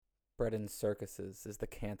bred in circuses is the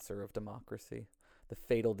cancer of democracy, the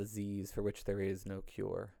fatal disease for which there is no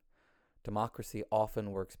cure. Democracy often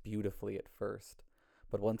works beautifully at first,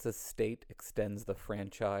 but once a state extends the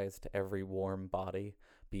franchise to every warm body,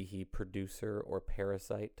 be he producer or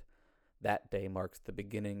parasite, that day marks the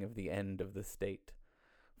beginning of the end of the state.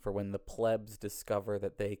 For when the plebs discover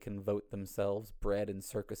that they can vote themselves bred in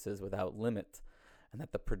circuses without limit, and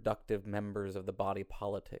that the productive members of the body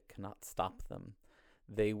politic cannot stop them,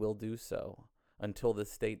 they will do so until the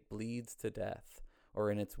state bleeds to death,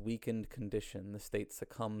 or in its weakened condition the state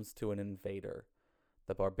succumbs to an invader.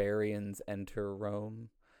 The barbarians enter Rome,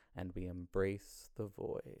 and we embrace the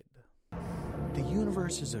void. The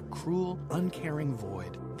universe is a cruel, uncaring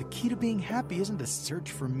void. The key to being happy isn't to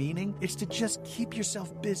search for meaning. It's to just keep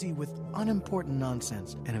yourself busy with unimportant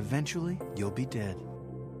nonsense, and eventually you'll be dead.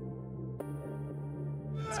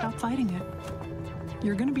 Stop fighting it.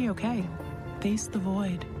 You're gonna be okay. Face the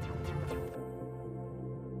void.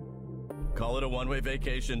 Call it a one-way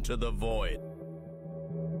vacation to the void.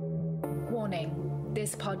 Warning.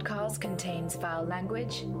 This podcast contains foul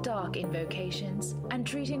language, dark invocations, and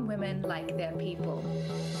treating women like they're people.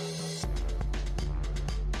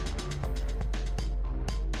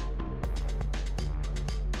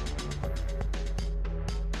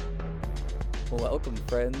 Welcome,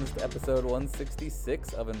 friends, to episode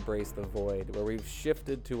 166 of Embrace the Void, where we've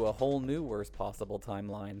shifted to a whole new worst possible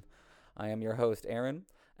timeline. I am your host, Aaron,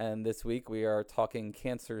 and this week we are talking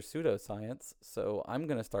cancer pseudoscience, so I'm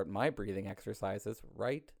going to start my breathing exercises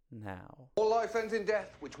right now. All life ends in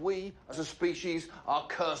death, which we, as a species, are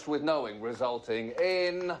cursed with knowing, resulting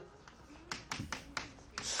in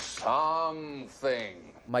something.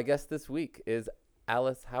 My guest this week is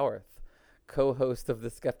Alice Howarth, co-host of the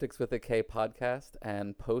Skeptics with a K podcast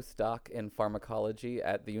and postdoc in pharmacology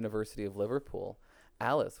at the University of Liverpool.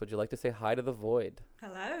 Alice, would you like to say hi to the Void?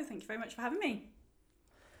 Hello, thank you very much for having me.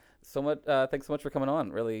 Thanks so much for coming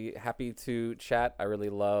on. Really happy to chat. I really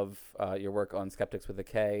love your work on Skeptics with a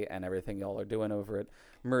K and everything y'all are doing over at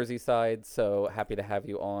Merseyside. So happy to have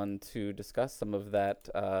you on to discuss some of that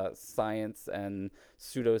science and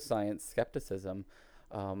pseudoscience skepticism.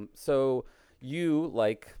 So you,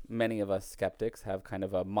 like many of us skeptics, have kind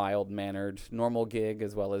of a mild-mannered normal gig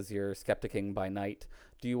as well as your skepticking by night.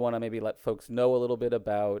 Do you want to maybe let folks know a little bit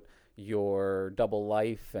about your double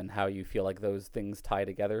life and how you feel like those things tie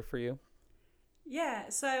together for you? Yeah,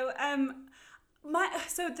 so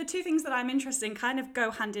the two things that I'm interested in kind of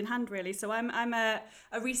go hand in hand, really. So I'm a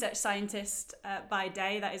research scientist by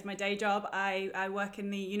day. That is my day job. I work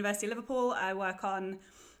in the University of Liverpool. I work on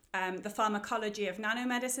the pharmacology of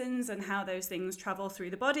nanomedicines and how those things travel through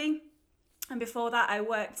the body. And before that, I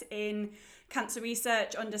worked in cancer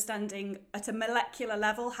research, understanding at a molecular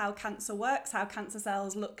level how cancer works, how cancer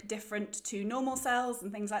cells look different to normal cells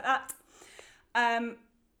and things like that. And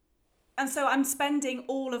so I'm spending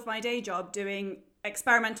all of my day job doing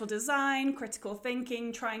experimental design, critical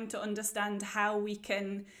thinking, trying to understand how we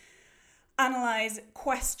can analyze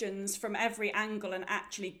questions from every angle and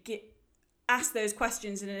actually ask those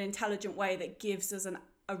questions in an intelligent way that gives us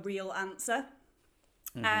a real answer.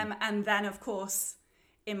 Mm-hmm. And then, of course,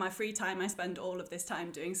 in my free time, I spend all of this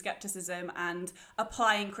time doing skepticism and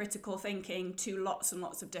applying critical thinking to lots and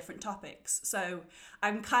lots of different topics. So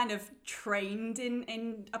I'm kind of trained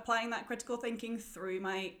in applying that critical thinking through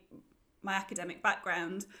my academic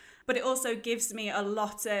background. But it also gives me a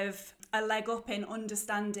lot of a leg up in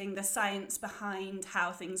understanding the science behind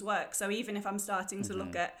how things work. So even if I'm starting to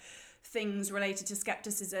look at things related to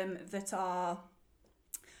skepticism that are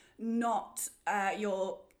not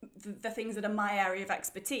the things that are my area of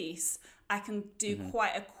expertise, I can do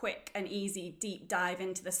quite a quick and easy deep dive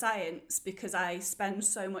into the science because I spend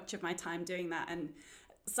so much of my time doing that, and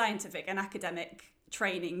scientific and academic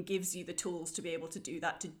training gives you the tools to be able to do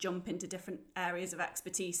that, to jump into different areas of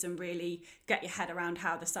expertise and really get your head around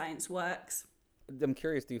how the science works. I'm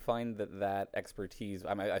curious, do you find that expertise,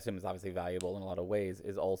 I assume it's obviously valuable in a lot of ways,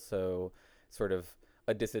 is also sort of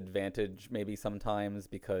a disadvantage maybe sometimes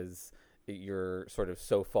because you're sort of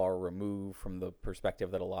so far removed from the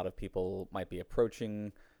perspective that a lot of people might be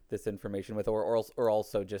approaching this information with, or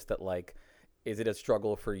also just that, like, is it a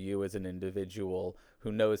struggle for you as an individual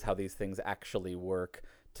who knows how these things actually work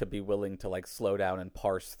to be willing to, like, slow down and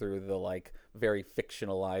parse through the, like, very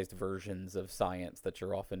fictionalized versions of science that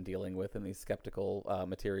you're often dealing with in these skeptical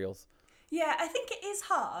materials? Yeah, I think it is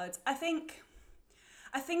hard. I think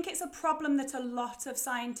it's a problem that a lot of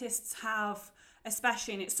scientists have,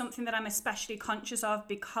 especially, and it's something that I'm especially conscious of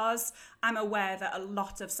because I'm aware that a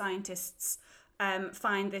lot of scientists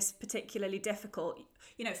find this particularly difficult.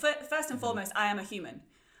 You know, first and foremost, I am a human.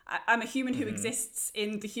 I'm a human who exists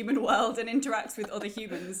in the human world and interacts with other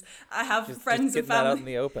humans. I have friends and just that family. out in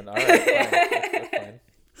the open. All right, fine.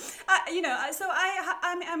 That's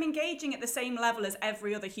fine. I'm engaging at the same level as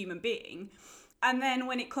every other human being. And then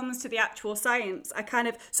when it comes to the actual science,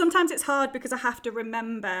 sometimes it's hard because I have to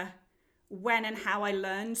remember when and how I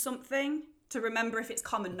learned something, to remember if it's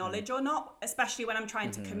common knowledge or not, especially when I'm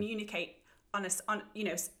trying to communicate on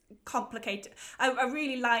complicated. I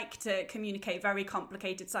really like to communicate very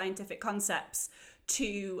complicated scientific concepts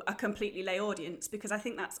to a completely lay audience, because I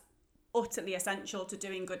think that's utterly essential to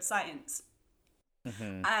doing good science.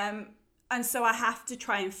 And so I have to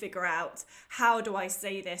try and figure out, how do I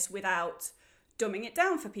say this without dumbing it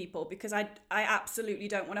down for people, because I absolutely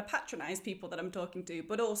don't want to patronize people that I'm talking to,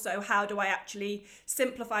 but also how do I actually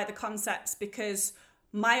simplify the concepts, because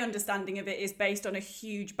my understanding of it is based on a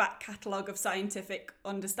huge back catalogue of scientific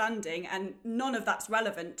understanding, and none of that's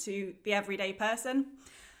relevant to the everyday person.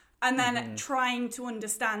 And then trying to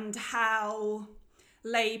understand how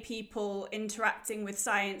lay people interacting with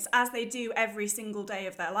science, as they do every single day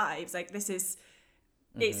of their lives, like this is,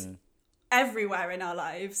 it's everywhere in our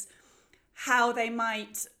lives, how they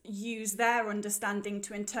might use their understanding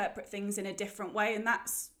to interpret things in a different way. And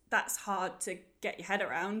that's hard to get your head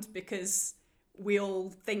around, because we all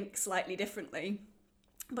think slightly differently.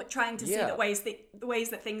 But trying to see the ways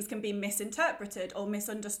that things can be misinterpreted or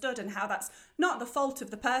misunderstood, and how that's not the fault of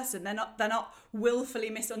the person. They're not willfully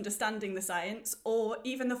misunderstanding the science, or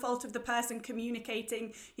even the fault of the person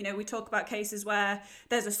communicating. We talk about cases where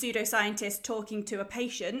there's a pseudoscientist talking to a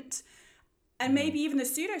patient, and maybe even the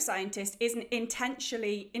pseudoscientist isn't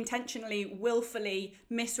intentionally, willfully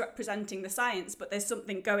misrepresenting the science, but there's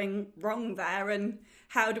something going wrong there. And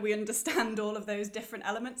how do we understand all of those different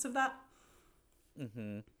elements of that?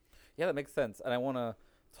 Yeah, that makes sense. And I want to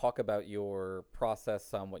talk about your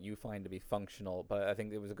process on what you find to be functional, but I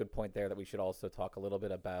think it was a good point there that we should also talk a little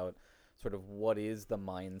bit about sort of what is the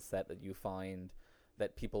mindset that you find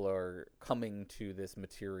that people are coming to this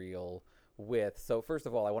material with. So first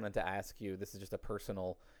of all, I wanted to ask you, this is just a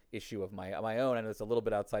personal issue of my own, and it's a little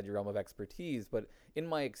bit outside your realm of expertise, but in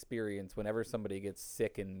my experience, whenever somebody gets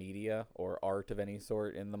sick in media or art of any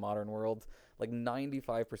sort in the modern world, like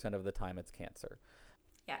 95% of the time it's cancer.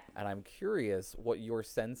 Yeah. And I'm curious what your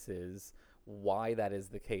sense is, why that is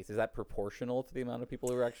the case. Is that proportional to the amount of people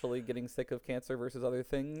who are actually getting sick of cancer versus other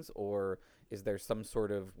things, or is there some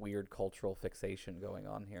sort of weird cultural fixation going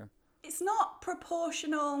on here? It's not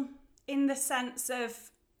proportional in the sense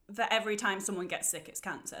of that every time someone gets sick, it's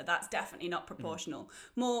cancer. That's definitely not proportional.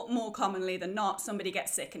 More commonly than not, somebody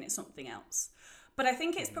gets sick and it's something else. But I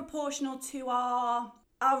think it's proportional to our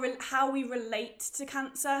how we relate to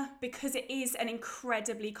cancer, because it is an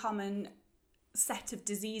incredibly common set of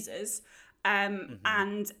diseases.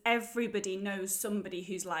 And everybody knows somebody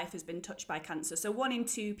whose life has been touched by cancer. So 1 in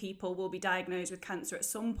 2 people will be diagnosed with cancer at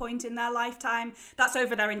some point in their lifetime. That's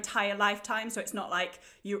over their entire lifetime. So it's not like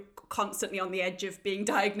you're constantly on the edge of being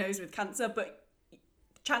diagnosed with cancer, but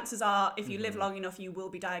chances are, if you live long enough, you will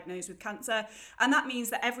be diagnosed with cancer. And that means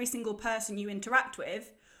that every single person you interact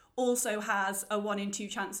with also has a 1 in 2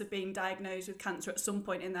 chance of being diagnosed with cancer at some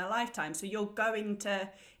point in their lifetime. So you're going to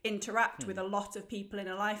interact with a lot of people in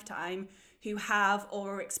a lifetime who have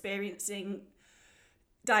or are experiencing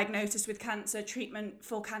diagnosis with cancer, treatment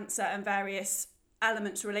for cancer, and various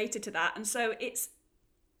elements related to that. And so it's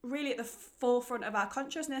really at the forefront of our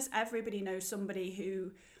consciousness. Everybody knows somebody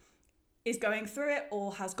who is going through it,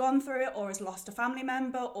 or has gone through it, or has lost a family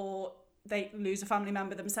member, or they lose a family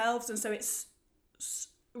member themselves. And so it's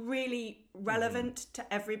really relevant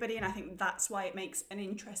to everybody, and I think that's why it makes an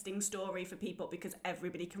interesting story for people, because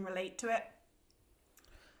everybody can relate to it.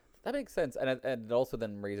 That makes sense, and it also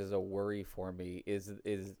then raises a worry for me. Is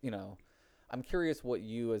I'm curious what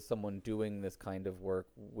you, as someone doing this kind of work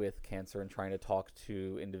with cancer and trying to talk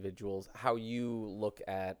to individuals, how you look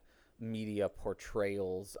at media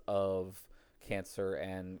portrayals of cancer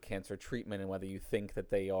and cancer treatment, and whether you think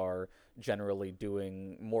that they are generally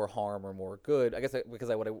doing more harm or more good. I guess because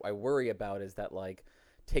what I worry about is that, like,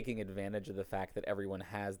 taking advantage of the fact that everyone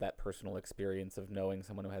has that personal experience of knowing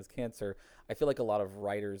someone who has cancer. I feel like a lot of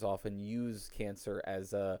writers often use cancer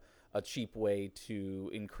as a cheap way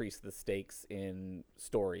to increase the stakes in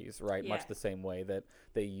stories, right? Yeah. Much the same way that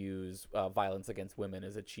they use violence against women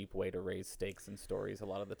as a cheap way to raise stakes in stories a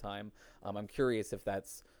lot of the time. I'm curious if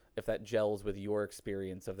that gels with your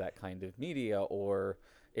experience of that kind of media, or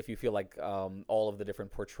if you feel like all of the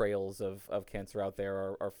different portrayals of cancer out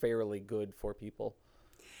there are fairly good for people.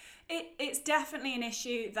 It's definitely an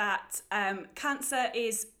issue that cancer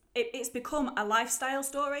is it's become a lifestyle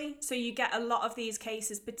story. So you get a lot of these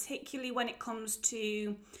cases, particularly when it comes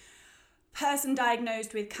to person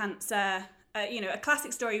diagnosed with cancer. A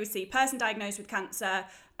classic story you would see: person diagnosed with cancer,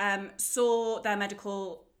 saw their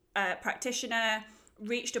medical practitioner,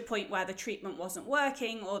 reached a point where the treatment wasn't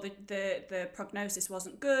working, or the prognosis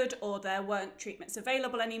wasn't good, or there weren't treatments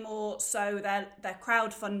available anymore, so they're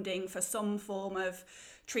crowdfunding for some form of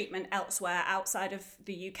treatment elsewhere outside of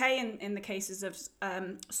the UK, in the cases of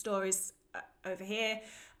stories over here.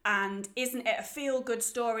 And isn't it a feel-good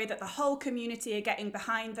story that the whole community are getting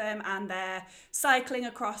behind them, and they're cycling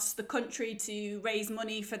across the country to raise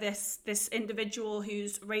money for this individual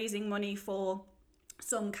who's raising money for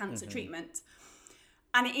some cancer treatment?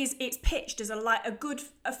 And it's pitched as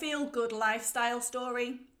a feel-good lifestyle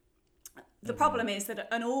story. The problem is that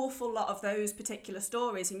an awful lot of those particular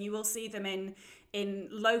stories, and you will see them in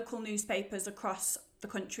local newspapers across the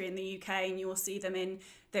country in the UK, and you will see them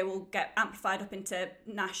they will get amplified up into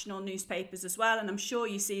national newspapers as well. And I'm sure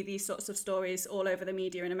you see these sorts of stories all over the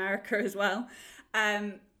media in America as well.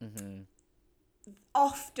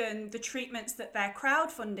 Often the treatments that they're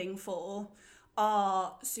crowdfunding for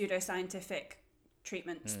are pseudoscientific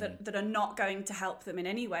treatments that are not going to help them in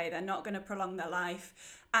any way. They're not going to prolong their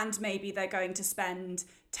life, and maybe they're going to spend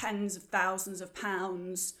tens of thousands of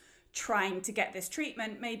pounds trying to get this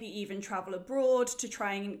treatment, maybe even travel abroad to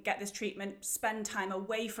try and get this treatment, spend time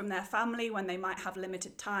away from their family when they might have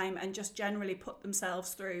limited time, and just generally put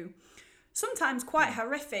themselves through sometimes quite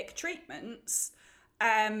horrific treatments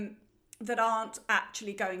that aren't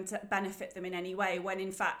actually going to benefit them in any way, when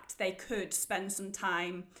in fact they could spend some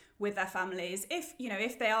time with their families.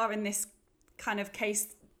 If they are in this kind of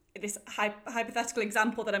case, this hypothetical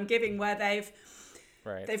example that I'm giving, where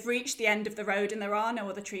they've reached the end of the road and there are no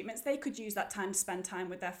other treatments, they could use that time to spend time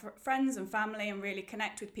with their friends and family and really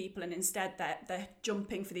connect with people, and instead they're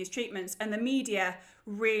jumping for these treatments. And the media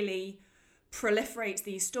really proliferates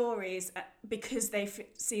these stories because they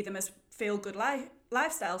see them as feel-good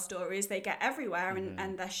lifestyle stories. They get everywhere,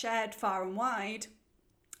 and they're shared far and wide.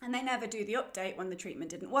 And they never do the update when the treatment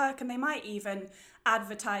didn't work. And they might even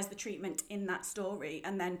advertise the treatment in that story.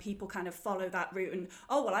 And then people kind of follow that route. And,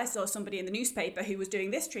 oh, well, I saw somebody in the newspaper who was doing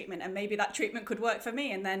this treatment, and maybe that treatment could work for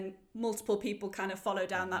me. And then multiple people kind of follow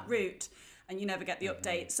down that route, and you never get the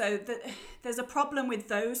update. So there's a problem with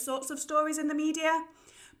those sorts of stories in the media.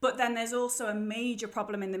 But then there's also a major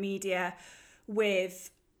problem in the media with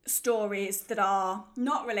stories that are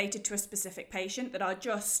not related to a specific patient, that are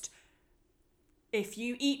just, if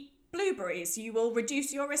you eat blueberries, you will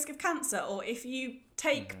reduce your risk of cancer, or if you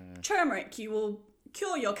take turmeric, you will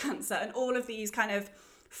cure your cancer, and all of these kind of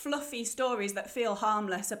fluffy stories that feel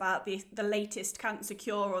harmless about the latest cancer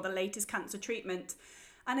cure or the latest cancer treatment.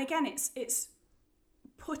 And again, it's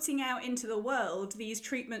putting out into the world these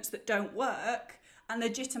treatments that don't work and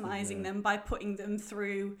legitimizing them by putting them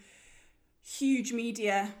through huge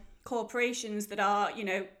media corporations that are,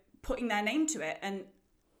 putting their name to it and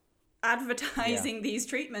advertising these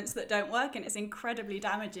treatments that don't work. And it's incredibly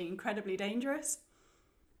damaging, incredibly dangerous.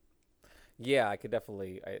 Yeah, I could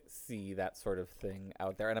definitely see that sort of thing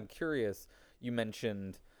out there. And I'm curious, you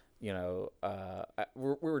mentioned, we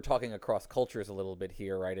were talking across cultures a little bit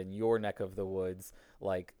here, right? In your neck of the woods,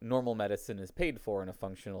 like, normal medicine is paid for in a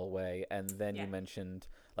functional way. And then you mentioned,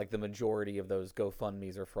 like, the majority of those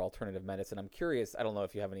GoFundMes are for alternative medicine. I'm curious, I don't know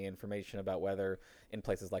if you have any information about whether in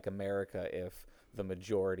places like America, if the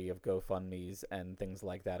majority of GoFundMes and things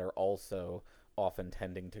like that are also often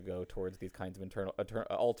tending to go towards these kinds of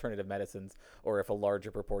alternative medicines, or if a larger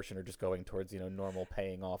proportion are just going towards, normal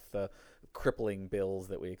paying off the crippling bills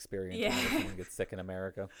that we experience when someone gets sick in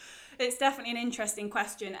America. It's definitely an interesting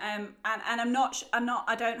question, and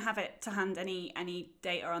I don't have it to hand any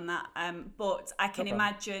data on that, but I can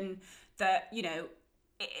imagine that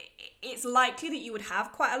it's likely that you would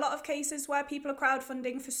have quite a lot of cases where people are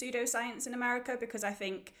crowdfunding for pseudoscience in America, because I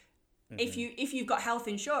think if you've got health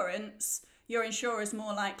insurance, your insurer is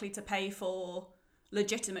more likely to pay for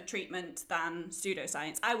legitimate treatment than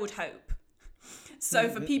pseudoscience, I would hope. So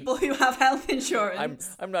for people who have health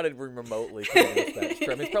insurance, I'm not even remotely convinced that's true.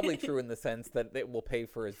 I mean, it's probably true in the sense that it will pay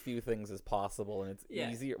for as few things as possible, and it's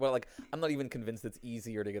easier. Well, like, I'm not even convinced it's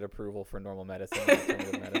easier to get approval for normal medicine than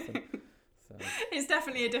alternative medicine. So. It's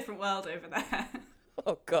definitely a different world over there.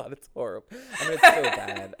 Oh God, it's horrible. I mean, it's so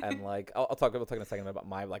bad. And like, we'll talk in a second about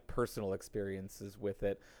my like personal experiences with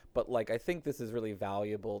it. But like, I think this is really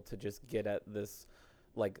valuable to just get at this.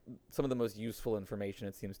 Like, some of the most useful information,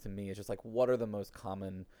 it seems to me, is just like, what are the most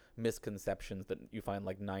common misconceptions that you find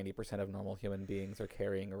like 90% of normal human beings are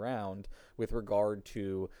carrying around with regard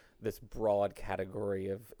to this broad category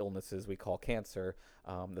of illnesses we call cancer,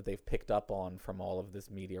 that they've picked up on from all of this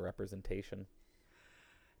media representation?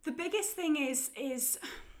 The biggest thing is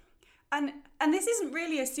and this isn't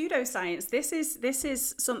really a pseudoscience. This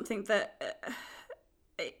is something that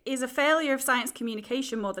is a failure of science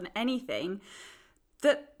communication more than anything.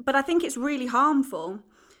 But I think it's really harmful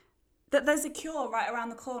that there's a cure right around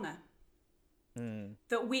the corner.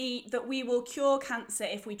 That we will cure cancer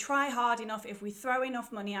if we try hard enough, if we throw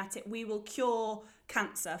enough money at it. We will cure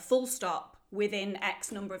cancer, full stop, within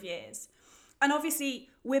X number of years. And obviously,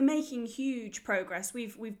 we're making huge progress.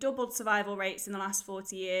 We've doubled survival rates in the last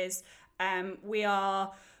 40 years. We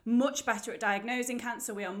are much better at diagnosing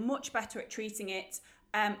cancer. We are much better at treating it.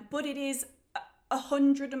 But it is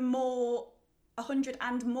 100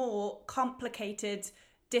 and more complicated,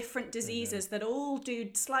 different diseases that all do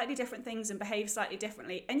slightly different things and behave slightly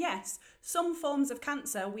differently. And yes, some forms of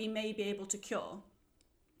cancer we may be able to cure.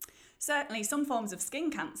 Certainly some forms of skin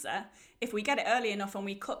cancer, if we get it early enough and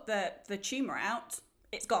we cut the tumour out,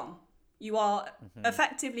 it's gone. You are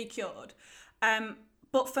effectively cured.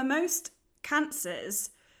 But for most cancers,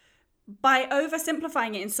 by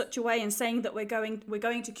oversimplifying it in such a way and saying that we're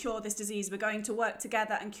going to cure this disease, we're going to work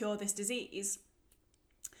together and cure this disease,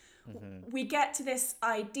 we get to this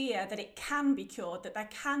idea that it can be cured, that there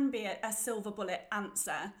can be a silver bullet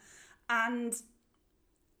answer. And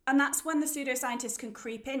that's when the pseudoscientists can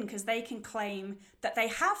creep in, because they can claim that they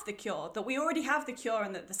have the cure, that we already have the cure,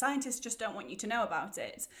 and that the scientists just don't want you to know about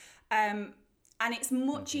it. And it's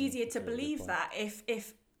much easier to believe that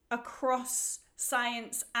if across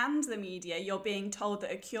science and the media you're being told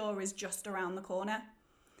that a cure is just around the corner.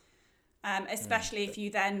 Especially if you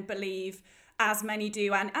then believe, as many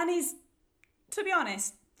do, and is, to be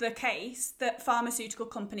honest, the case, that pharmaceutical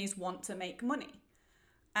companies want to make money.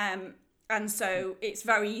 And so it's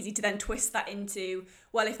very easy to then twist that into,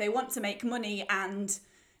 well, if they want to make money and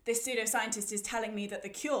this pseudoscientist is telling me that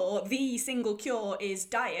the single cure is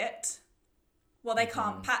diet, well, they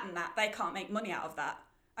can't patent that. They can't make money out of that.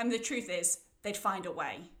 I mean, the truth is, they'd find a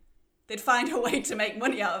way. They'd find a way to make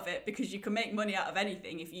money out of it, because you can make money out of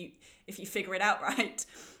anything if you figure it out right.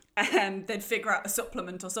 They'd figure out a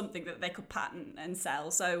supplement or something that they could patent and sell.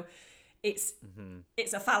 So it's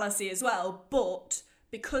a fallacy as well. But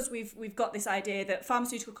because we've got this idea that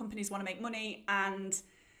pharmaceutical companies want to make money and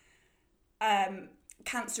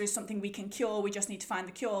cancer is something we can cure, we just need to find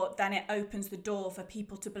the cure, then it opens the door for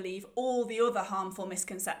people to believe all the other harmful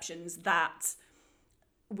misconceptions, that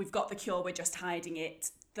we've got the cure, we're just hiding it,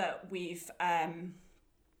 that we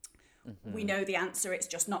know the answer, it's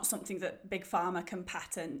just not something that Big Pharma can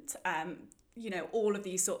patent, all of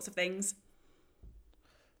these sorts of things.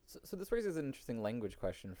 So this raises an interesting language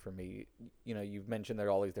question for me. You've mentioned there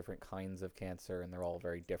are all these different kinds of cancer, and they're all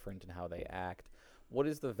very different in how they act. What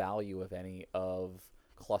is the value, of any, of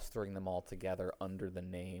clustering them all together under the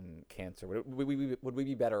name cancer? Would we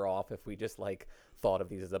be better off if we just thought of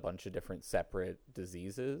these as a bunch of different separate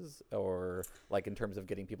diseases, or in terms of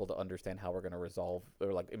getting people to understand how we're going to resolve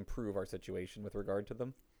or improve our situation with regard to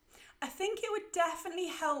them? I think it would definitely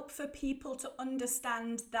help for people to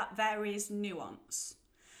understand that there is nuance.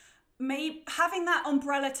 Having that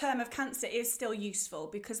umbrella term of cancer is still useful,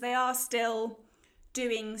 because they are still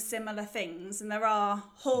doing similar things, and there are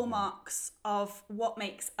hallmarks of what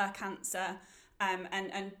makes a cancer,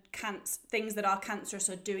 and things that are cancerous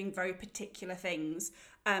are doing very particular things.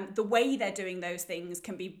 The way they're doing those things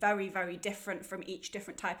can be very, very different from each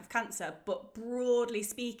different type of cancer, but broadly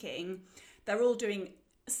speaking, they're all doing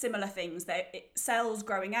similar things. Cells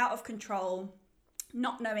growing out of control,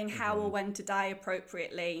 not knowing how or when to die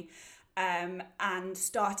appropriately, and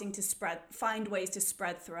starting to find ways to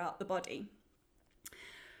spread throughout the body.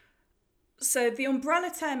 So the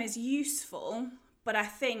umbrella term is useful, but I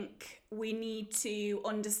think we need to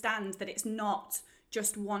understand that it's not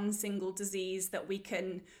just one single disease that we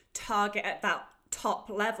can target at that top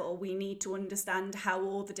level. We need to understand how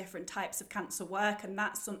all the different types of cancer work, and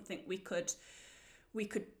that's something we could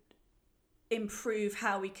improve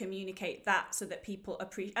how we communicate that, so that people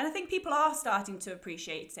appreciate. And I think people are starting to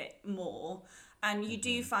appreciate it more. And you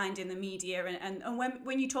do find in the media, and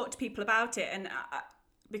when you talk to people about it, and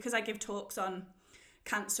because I give talks on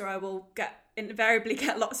cancer, I will invariably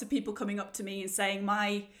get lots of people coming up to me and saying,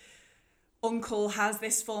 my uncle has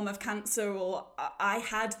this form of cancer, or I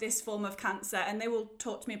had this form of cancer, and they will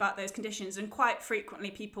talk to me about those conditions. And quite frequently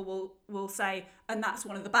people will say, and that's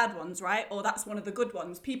one of the bad ones, right? Or that's one of the good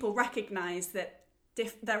ones. People recognize that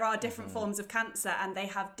there are different forms of cancer, and they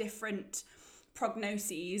have different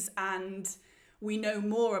prognoses, and we know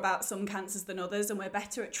more about some cancers than others, and we're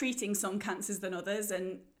better at treating some cancers than others.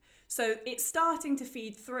 And so it's starting to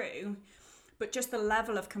feed through, but just the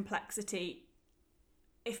level of complexity,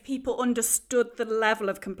 if people understood the level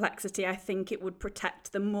of complexity, I think it would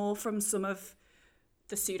protect them more from some of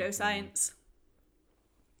the pseudoscience.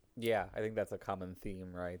 Yeah, I think that's a common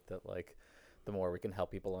theme, right? That like the more we can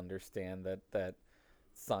help people understand that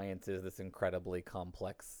science is this incredibly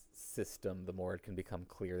complex system, the more it can become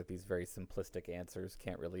clear that these very simplistic answers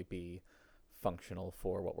can't really be functional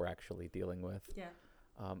for what we're actually dealing with. Yeah.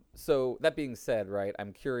 So that being said, right,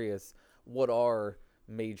 I'm curious, what are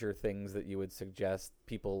major things that you would suggest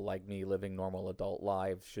people like me living normal adult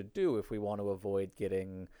lives should do if we want to avoid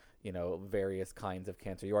getting, you know, various kinds of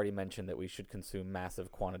cancer? You already mentioned that we should consume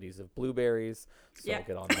massive quantities of blueberries, so I'll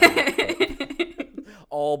get on that.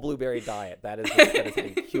 All blueberry diet, that is a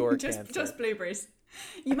cure cancer. Just blueberries.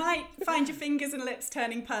 You might find your fingers and lips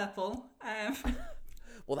turning purple.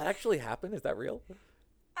 Will that actually happen? Is that real?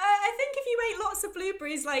 I think if you ate lots of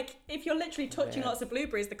blueberries, like if you're literally touching lots of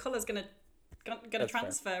blueberries, the colour's gonna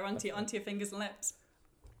transfer onto your fingers and lips.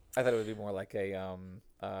 I thought it would be more like a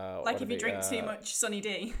like if you drink too much Sunny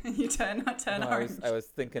D and you turn orange. I was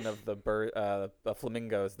thinking of the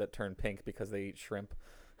flamingos that turn pink because they eat shrimp.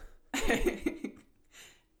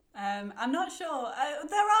 I'm not sure.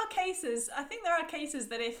 There are cases. I think there are cases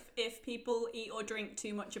that if people eat or drink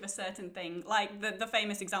too much of a certain thing, like the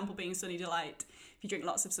famous example being Sunny Delight. If you drink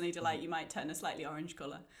lots of Sunny Delight, you might turn a slightly orange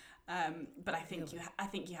colour. But I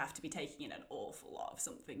think you have to be taking in an awful lot of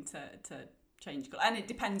something to change colour, and it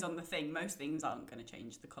depends on the thing. Most things aren't going to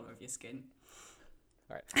change the colour of your skin.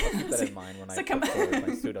 All right, I'll keep that in mind when I put forward my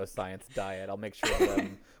pseudoscience diet. I'll make sure that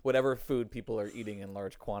whatever food people are eating in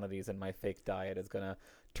large quantities in my fake diet is going to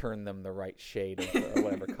turn them the right shade of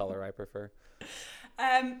whatever color I prefer.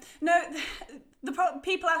 No,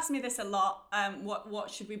 people ask me this a lot. What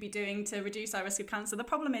should we be doing to reduce our risk of cancer? The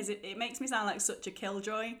problem is it makes me sound like such a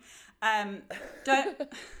killjoy.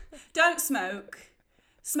 Don't smoke.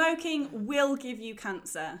 Smoking will give you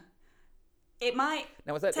cancer. It might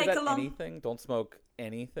now is that take a long... anything? Don't smoke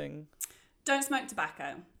anything. Don't smoke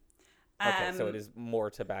tobacco. Okay, so it is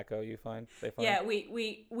more tobacco they find? Yeah,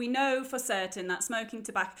 we know for certain that smoking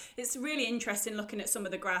tobacco, it's really interesting looking at some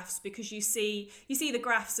of the graphs, because you see the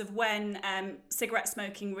graphs of when cigarette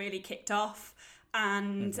smoking really kicked off,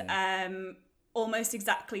 and almost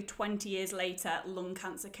exactly 20 years later, lung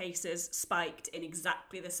cancer cases spiked in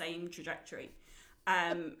exactly the same trajectory.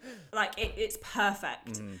 It's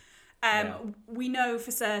perfect. We know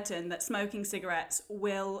for certain that smoking cigarettes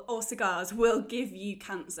or cigars will give you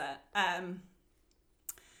cancer.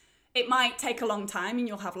 It might take a long time, and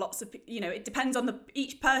you'll have lots of, it depends on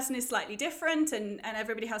each person is slightly different, and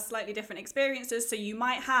everybody has slightly different experiences. So you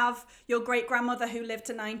might have your great grandmother who lived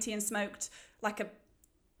to 90 and smoked like a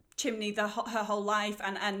chimney her whole life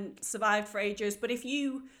and survived for ages. But if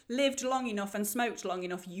you lived long enough and smoked long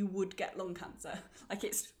enough, you would get lung cancer.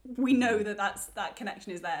 We know that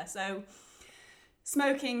connection is there. So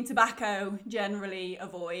smoking, tobacco, generally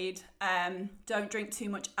avoid. Don't drink too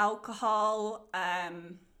much alcohol.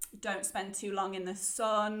 Don't spend too long in the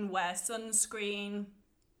sun. Wear sunscreen.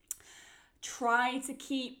 Try to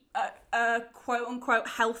keep a quote unquote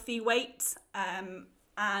healthy weight.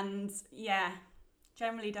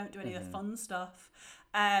 Generally don't do any of the fun stuff.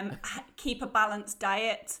 Keep a balanced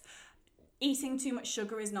diet. Eating too much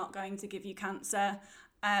sugar is not going to give you cancer.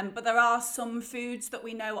 But there are some foods that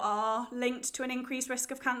we know are linked to an increased risk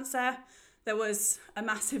of cancer. There was a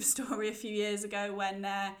massive story a few years ago when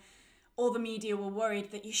all the media were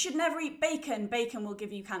worried that you should never eat bacon. Bacon will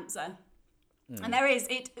give you cancer. And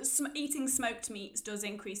eating smoked meats does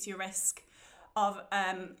increase your risk of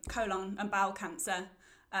colon and bowel cancer.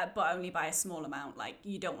 But only by a small amount. Like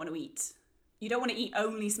you don't want to eat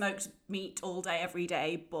only smoked meat all day, every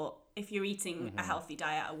day. But if you're eating a healthy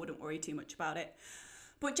diet, I wouldn't worry too much about it.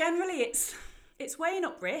 But generally, it's weighing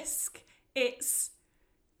up risk. This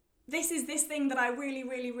is this thing that I really,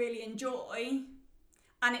 really, really enjoy,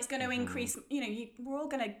 and it's going to increase.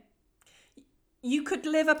 You could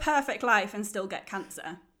live a perfect life and still get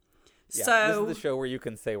cancer. Yeah, so this is the show where you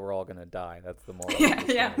can say we're all going to die. That's the moral.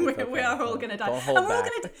 We are all going to die. Don't hold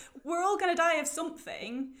back. We're all going to die of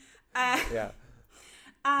something.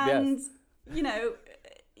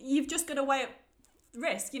 You've just got to weigh up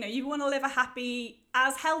risk. You want to live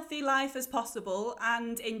as healthy life as possible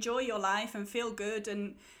and enjoy your life and feel good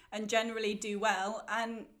and generally do well.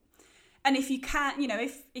 And if you can,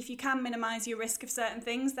 if you can minimize your risk of certain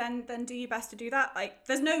things, then do your best to do that. Like,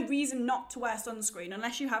 there's no reason not to wear sunscreen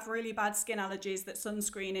unless you have really bad skin allergies that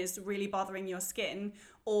sunscreen is really bothering your skin,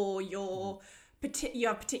 or you're you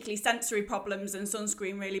have particularly sensory problems and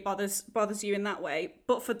sunscreen really bothers you in that way.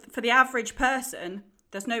 But for the average person,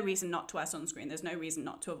 there's no reason not to wear sunscreen. There's no reason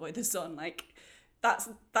not to avoid the sun. Like, that's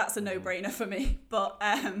a no-brainer for me. But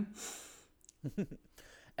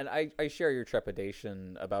and I share your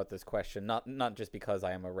trepidation about this question, not just because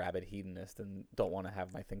I am a rabid hedonist and don't want to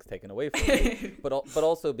have my things taken away from me, but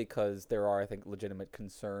also because there are, I think, legitimate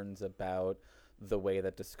concerns about the way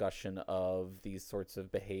that discussion of these sorts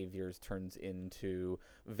of behaviors turns into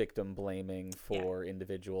victim blaming for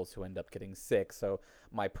individuals who end up getting sick. So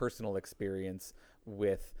my personal experience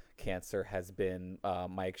with cancer has been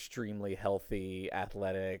my extremely healthy,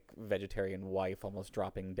 athletic, vegetarian wife almost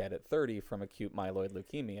dropping dead at 30 from acute myeloid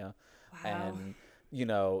leukemia. Wow. And, you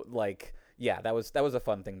know, like, yeah, that was a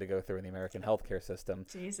fun thing to go through in the American healthcare system.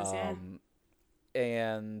 Jesus, yeah.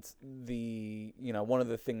 And one of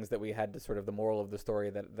the things that we had to sort of the moral of the story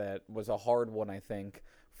that was a hard one, I think,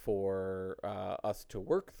 for us to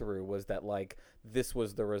work through was that, like, this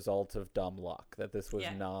was the result of dumb luck, that this was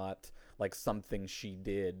not like something she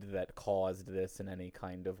did that caused this in any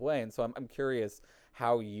kind of way. And so I'm curious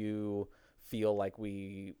how you feel like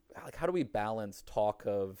how do we balance talk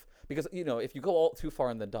of, because, you know, if you go all too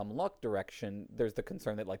far in the dumb luck direction, there's the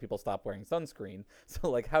concern that, like, people stop wearing sunscreen. So,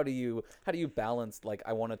 like, how do you balance, like,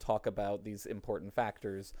 I want to talk about these important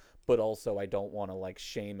factors, but also I don't want to, like,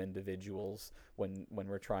 shame individuals when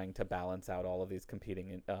we're trying to balance out all of these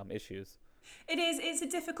competing issues? It's a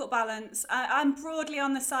difficult balance. I'm broadly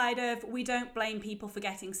on the side of, we don't blame people for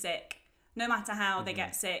getting sick, no matter how they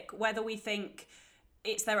get sick, whether we think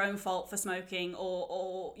it's their own fault for smoking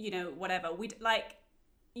or you know, whatever.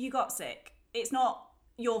 You got sick. It's not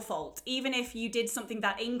your fault. Even if you did something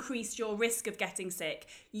that increased your risk of getting sick,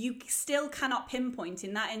 you still cannot pinpoint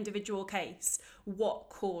in that individual case what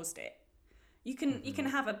caused it. You can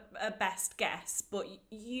have a best guess, but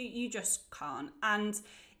you just can't. And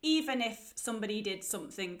even if somebody did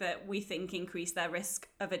something that we think increased their risk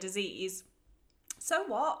of a disease, so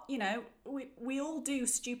what? You know, we all do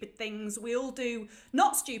stupid things. We all do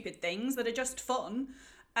not stupid things that are just fun.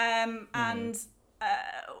 And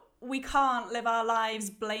we can't live our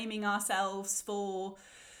lives blaming ourselves for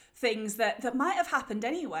things that might have happened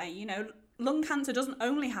anyway. You know, lung cancer doesn't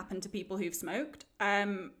only happen to people who've smoked.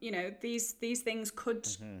 You know, these things could,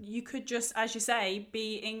 you could just, as you say,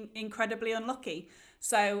 be incredibly unlucky.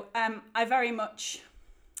 So I very much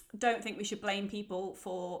don't think we should blame people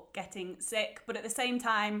for getting sick. But at the same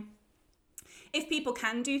time, if people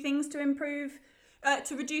can do things to improve,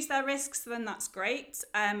 to reduce their risks, then that's great.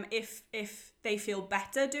 If they feel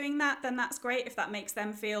better doing that, then that's great. If that makes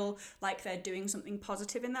them feel like they're doing something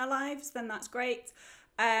positive in their lives, then that's great.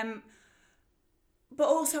 But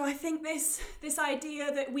also, I think this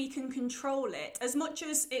idea that we can control it, as much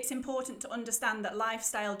as it's important to understand that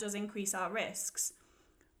lifestyle does increase our risks,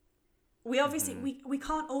 we obviously, we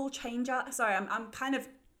can't all change our... Sorry,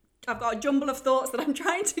 I've got a jumble of thoughts that I'm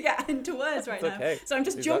trying to get into words right now. Okay. So I'm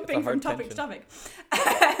just jumping from topic to topic.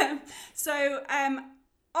 So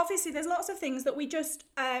obviously there's lots of things that we just,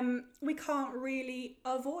 we can't really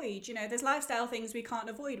avoid. You know, there's lifestyle things we can't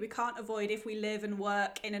avoid. We can't avoid if we live and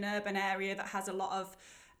work in an urban area that has a lot of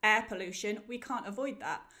air pollution. We can't avoid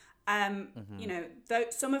that. You know,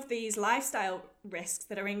 some of these lifestyle risks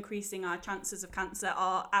that are increasing our chances of cancer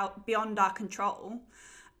are out beyond our control.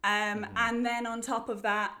 And then on top of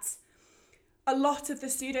that, a lot of the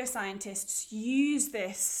pseudoscientists use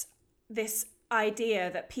this idea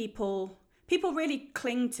that people really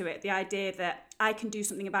cling to it, the idea that I can do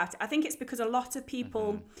something about it. I think it's because a lot of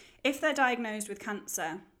people, if they're diagnosed with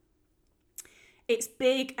cancer, it's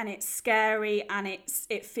big and it's scary and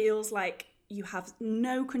it feels like you have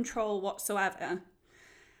no control whatsoever.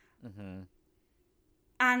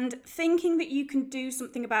 And thinking that you can do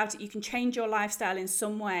something about it, you can change your lifestyle in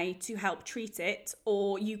some way to help treat it,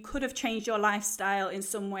 or you could have changed your lifestyle in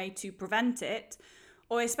some way to prevent it,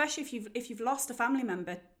 or especially if you've lost a family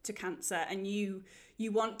member to cancer and you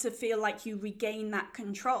want to feel like you regain that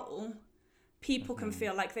control, people can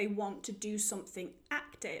feel like they want to do something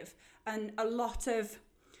active. And a lot of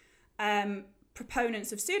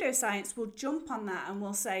proponents of pseudoscience will jump on that and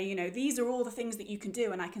will say, you know, these are all the things that you can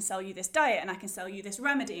do, and I can sell you this diet, and I can sell you this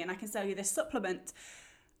remedy, and I can sell you this supplement,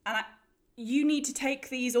 and you need to take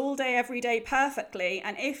these all day, every day perfectly,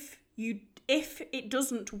 and if it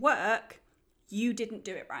doesn't work, you didn't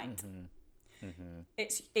do it right.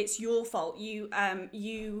 It's your fault.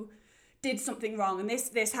 You did something wrong, and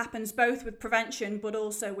this happens both with prevention, but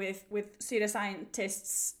also with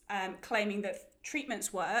pseudoscientists claiming that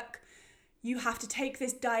treatments work. You have to take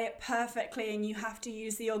this diet perfectly and you have to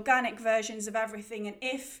use the organic versions of everything. And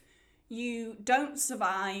if you don't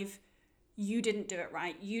survive, you didn't do it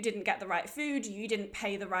right. You didn't get the right food. You didn't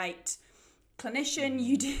pay the right clinician.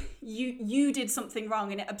 You did something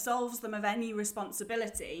wrong, and it absolves them of any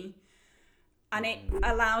responsibility, and it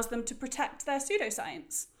allows them to protect their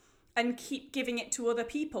pseudoscience and keep giving it to other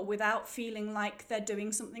people without feeling like they're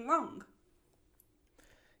doing something wrong.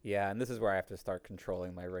 Yeah, and this is where I have to start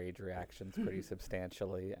controlling my rage reactions pretty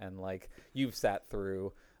substantially. And like you've sat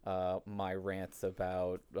through my rants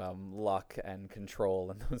about luck and control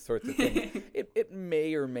and those sorts of things. It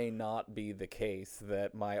may or may not be the case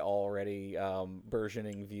that my already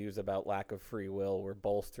burgeoning views about lack of free will were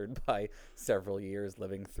bolstered by several years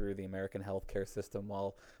living through the American healthcare system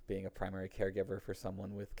while being a primary caregiver for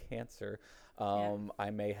someone with cancer. I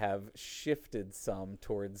may have shifted some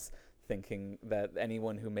towards thinking that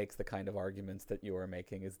anyone who makes the kind of arguments that you are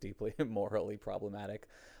making is deeply morally problematic.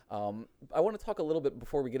 I want to talk a little bit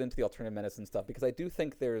before we get into the alternative medicine stuff, because I do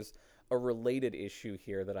think there's a related issue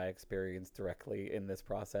here that I experienced directly in this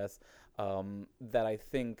process that I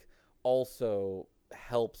think also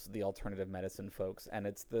helps the alternative medicine folks. And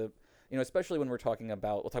it's the, you know, especially when we'll talk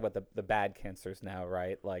about the bad cancers now,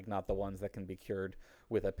 right? Like not the ones that can be cured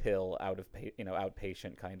with a pill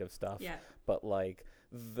outpatient kind of stuff. Yeah. But like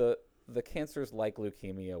the cancers like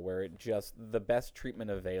leukemia, where it just, the best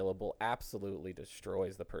treatment available absolutely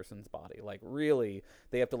destroys the person's body. Like really,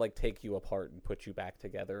 they have to like take you apart and put you back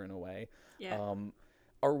together in a way. Yeah.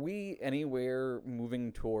 Are we anywhere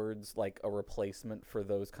moving towards like a replacement for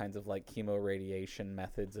those kinds of like chemoradiation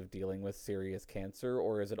methods of dealing with serious cancer?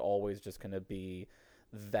 Or is it always just going to be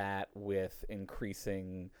that with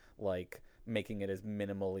increasing, like making it as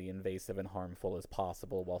minimally invasive and harmful as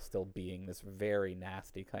possible while still being this very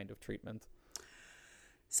nasty kind of treatment?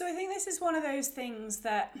 So I think this is one of those things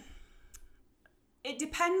that it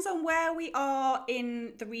depends on where we are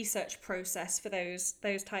in the research process for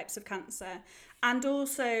those types of cancer. And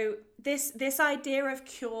also this idea of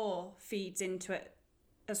cure feeds into it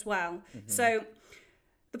as well. Mm-hmm. So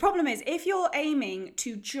the problem is, if you're aiming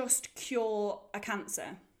to just cure a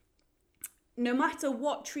cancer, no matter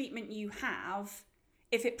what treatment you have,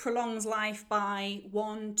 if it prolongs life by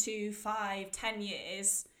 1, 2, 5, 10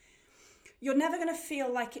 years, you're never going to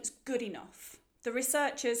feel like it's good enough. The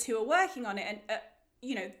researchers who are working on it,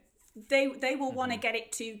 and they will want to get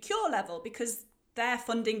it to cure level, because their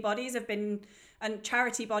funding bodies have been, and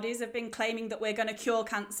charity bodies have been claiming that we're going to cure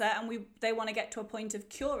cancer, and they want to get to a point of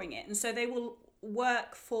curing it. And so they will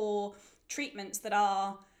work for treatments that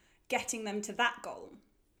are getting them to that goal.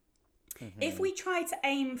 Mm-hmm. If we try to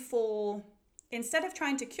aim for, instead of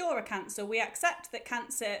trying to cure a cancer, we accept that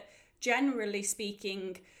cancer, generally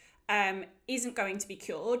speaking, isn't going to be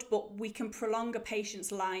cured, but we can prolong a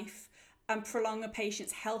patient's life and prolong a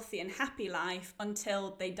patient's healthy and happy life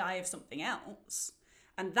until they die of something else,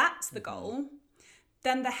 and that's the goal,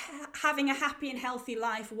 then having a happy and healthy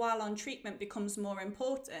life while on treatment becomes more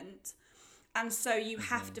important. And so you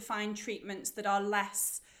have to find treatments that are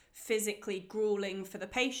less physically grueling for the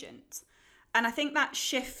patient. And I think that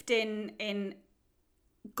shift in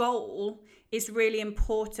goal is really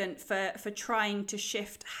important for trying to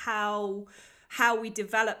shift how we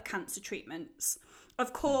develop cancer treatments.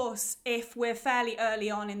 Of course, if we're fairly early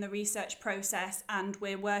on in the research process and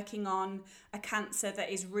we're working on a cancer that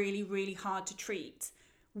is really, really hard to treat,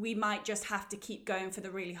 we might just have to keep going for the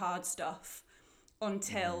really hard stuff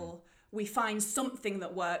until we find something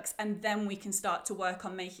that works, and then we can start to work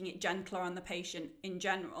on making it gentler on the patient in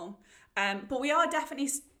general. But we are definitely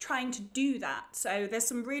trying to do that. So there's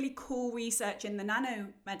some really cool research in the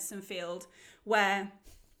nanomedicine field where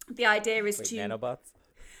the idea is to... Nanobots?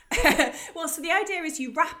 Well, so the idea is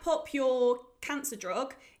you wrap up your cancer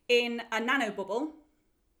drug in a nanobubble.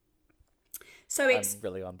 So it's... I'm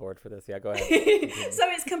really on board for this. Yeah, go ahead. So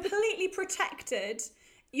it's completely protected.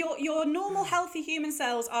 Your normal healthy human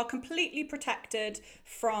cells are completely protected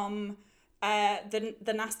from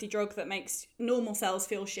the nasty drug that makes normal cells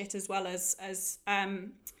feel shit, as well as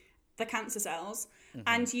the cancer cells.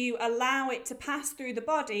 And you allow it to pass through the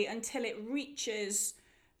body until it reaches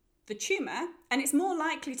the tumour, and it's more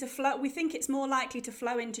likely to flow. We think it's more likely to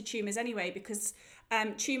flow into tumours anyway, because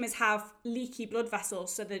tumours have leaky blood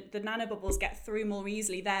vessels, so the nanobubbles get through more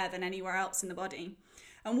easily there than anywhere else in the body.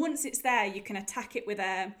 And once it's there, you can attack it with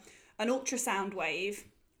an ultrasound wave,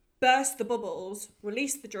 burst the bubbles,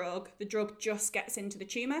 release the drug just gets into the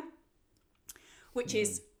tumour, which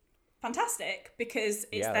is fantastic, because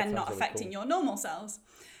it's then not affecting your normal cells.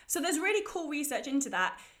 So there's really cool research into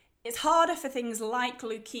that. It's harder for things like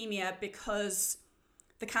leukemia because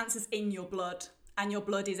the cancer's in your blood and your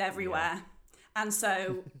blood is everywhere. And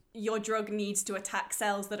so your drug needs to attack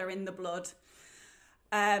cells that are in the blood.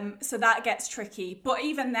 So that gets tricky. But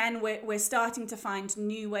even then, we're starting to find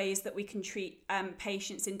new ways that we can treat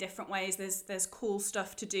patients in different ways. There's cool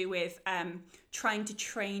stuff to do with trying to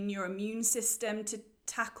train your immune system to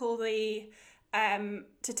tackle the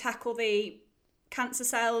cancer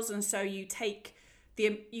cells, and so you take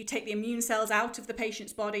the immune cells out of the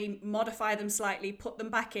patient's body, modify them slightly, put them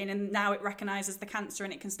back in, and now it recognizes the cancer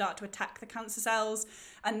and it can start to attack the cancer cells.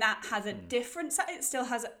 And that has a different set. It still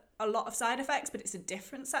has a lot of side effects, but it's a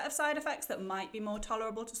different set of side effects that might be more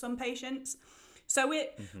tolerable to some patients. So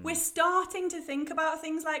we're starting to think about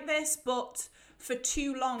things like this, but for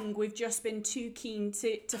too long we've just been too keen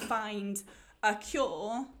to find a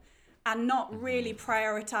cure and not really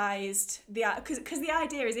prioritized because the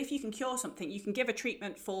idea is if you can cure something, you can give a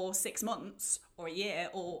treatment for 6 months or a year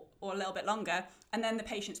or a little bit longer, and then the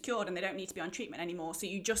patient's cured and they don't need to be on treatment anymore. So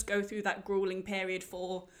you just go through that grueling period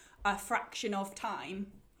for a fraction of time.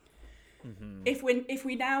 If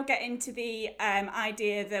we now get into the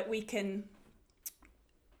idea that we can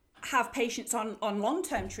have patients on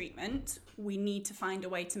long-term treatment, we need to find a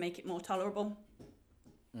way to make it more tolerable.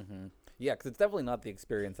 Yeah, because it's definitely not the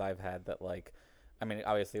experience I've had that, like, I mean,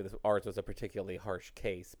 obviously ours was a particularly harsh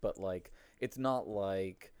case, but, like, it's not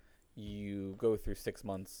like you go through 6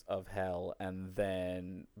 months of hell and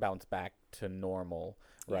then bounce back to normal,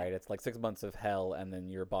 right? Yeah. It's like 6 months of hell and then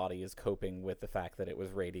your body is coping with the fact that it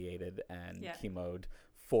was radiated and chemoed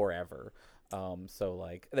forever. So,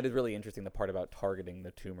 like, that is really interesting, the part about targeting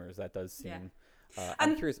the tumors. That does seem...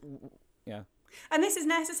 I'm curious... Yeah. And this is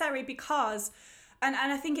necessary because... And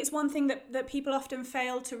I think it's one thing that people often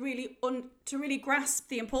fail to really grasp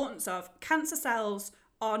the importance of. Cancer cells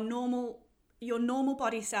are your normal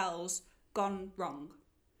body cells gone wrong.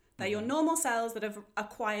 They're your normal cells that have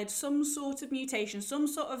acquired some sort of mutation, some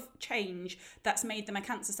sort of change that's made them a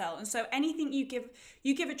cancer cell. And so anything you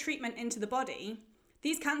give a treatment into the body,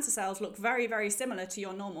 these cancer cells look very, very similar to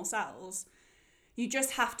your normal cells. You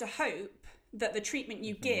just have to hope that the treatment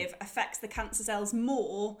you give affects the cancer cells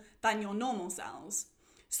more than your normal cells.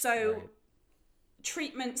 So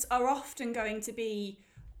treatments are often going to be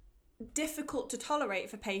difficult to tolerate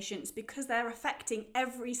for patients because they're affecting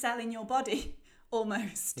every cell in your body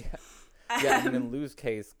almost. I mean, in Lou's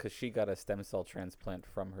case, because she got a stem cell transplant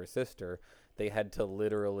from her sister, they had to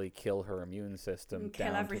literally kill her immune system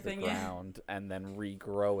down to the ground and then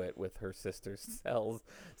regrow it with her sister's cells.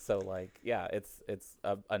 So, like, it's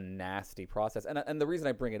a nasty process. And the reason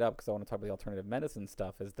I bring it up, because I want to talk about the alternative medicine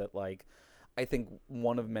stuff, is that, like, I think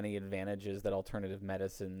one of many advantages that alternative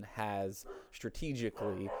medicine has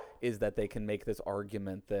strategically is that they can make this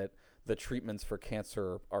argument that the treatments for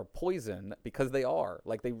cancer are poison, because they are.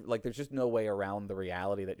 Like, there's just no way around the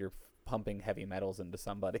reality that you're pumping heavy metals into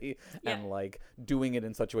somebody and, like, doing it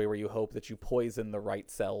in such a way where you hope that you poison the right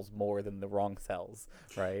cells more than the wrong cells,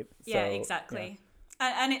 right? Yeah, so, exactly.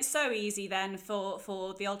 Yeah. And it's so easy then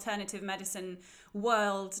for the alternative medicine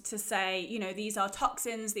world to say, you know, these are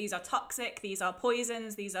toxins, these are toxic, these are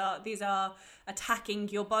poisons, these are attacking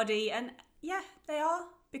your body. And yeah, they are.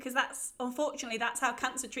 Because unfortunately, that's how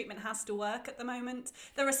cancer treatment has to work at the moment.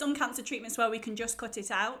 There are some cancer treatments where we can just cut it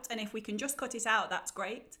out. And if we can just cut it out, that's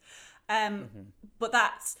great. But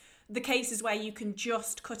that's the cases where you can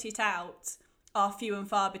just cut it out are few and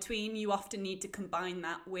far between. You often need to combine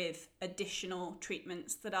that with additional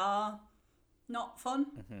treatments that are not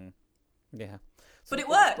fun. Yeah. So but it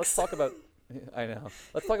works. Let's talk about... I know.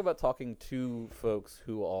 Let's talk about talking to folks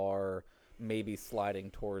who are... maybe sliding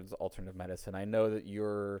towards alternative medicine. I know that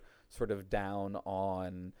you're sort of down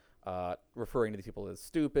on referring to these people as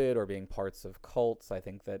stupid or being parts of cults. I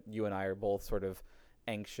think that you and I are both sort of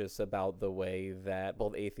anxious about the way that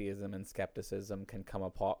both atheism and skepticism can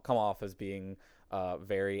come off as being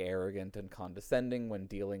very arrogant and condescending when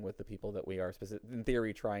dealing with the people that we are, in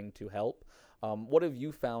theory, trying to help. What have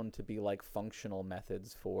you found to be, like, functional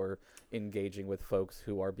methods for engaging with folks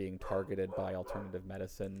who are being targeted by alternative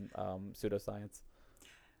medicine pseudoscience?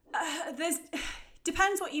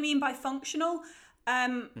 Depends what you mean by functional.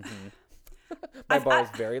 My bar is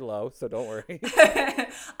very low, so don't worry.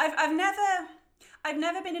 I've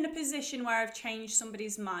never been in a position where I've changed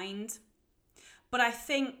somebody's mind, but I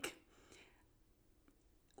think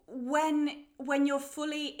when you're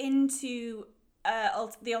fully into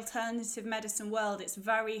the alternative medicine world, it's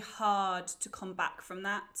very hard to come back from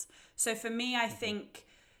that. So for me, I think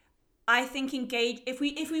engage if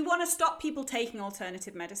we want to stop people taking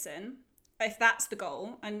alternative medicine, if that's the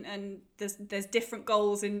goal, and there's different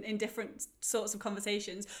goals in different sorts of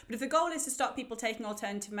conversations, but if the goal is to stop people taking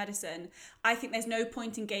alternative medicine, I think there's no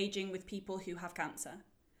point engaging with people who have cancer,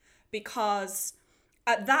 because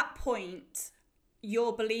at that point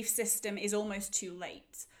your belief system is almost too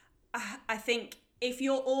late. I think if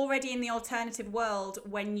you're already in the alternative world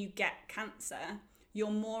when you get cancer,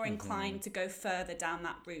 you're more inclined to go further down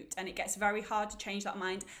that route, and it gets very hard to change that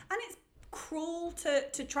mind. And it's cruel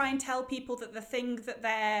to try and tell people that the thing that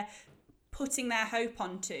they're putting their hope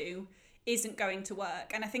onto isn't going to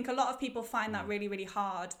work. And I think a lot of people find that really, really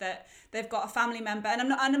hard, that they've got a family member,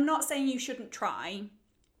 and I'm not saying you shouldn't try.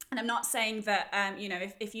 And I'm not saying that,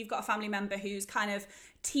 if you've got a family member who's kind of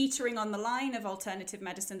teetering on the line of alternative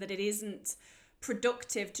medicine, that it isn't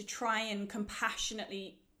productive to try and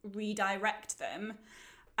compassionately redirect them.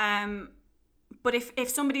 But if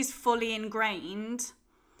somebody's fully ingrained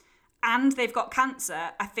and they've got cancer,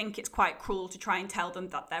 I think it's quite cruel to try and tell them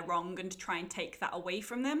that they're wrong and to try and take that away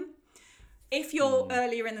from them. If you're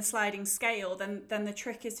earlier in the sliding scale, then the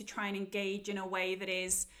trick is to try and engage in a way that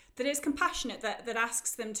is compassionate, that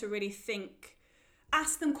asks them to really think,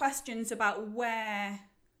 ask them questions about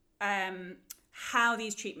how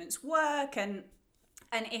these treatments work, and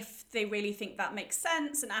if they really think that makes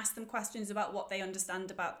sense, and ask them questions about what they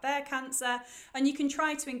understand about their cancer. And you can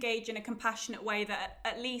try to engage in a compassionate way that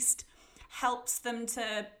at least helps them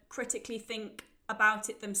to critically think about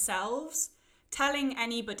it themselves. Telling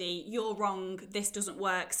anybody, you're wrong, this doesn't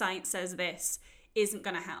work, science says this, isn't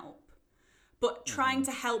going to help. But trying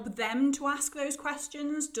to help them to ask those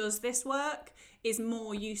questions, does this work, is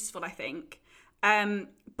more useful, I think.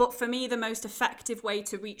 But for me, the most effective way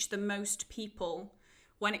to reach the most people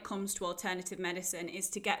when it comes to alternative medicine is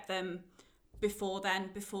to get them before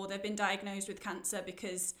they've been diagnosed with cancer,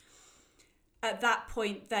 because at that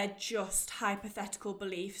point, they're just hypothetical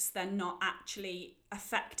beliefs. They're not actually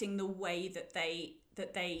affecting the way that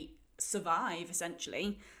they survive,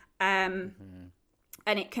 essentially. And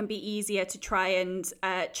it can be easier to try and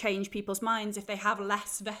change people's minds if they have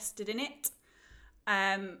less vested in it.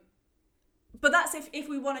 But that's if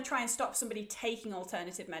we want to try and stop somebody taking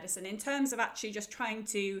alternative medicine. In terms of actually just trying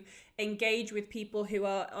to engage with people who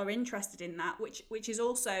are interested in that, which is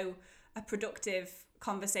also a productive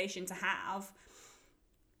conversation to have.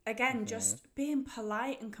 Again, just being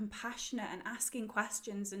polite and compassionate and asking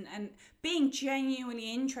questions and being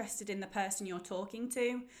genuinely interested in the person you're talking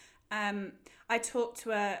to. I talked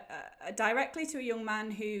to directly to a young man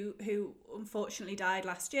who unfortunately died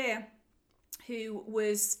last year, who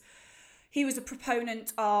was a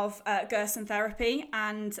proponent of Gerson therapy,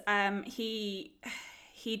 and he'd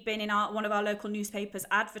been in one of our local newspapers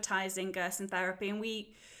advertising Gerson therapy, and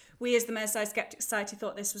we as the Merseyside Skeptic Society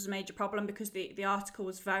thought this was a major problem because the article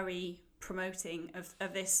was very promoting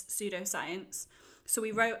of this pseudoscience. So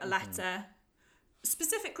we wrote a letter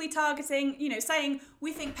specifically targeting, saying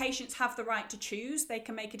we think patients have the right to choose. They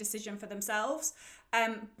can make a decision for themselves.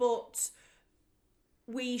 But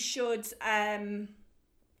we shouldn't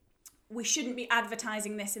be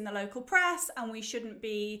advertising this in the local press, and we shouldn't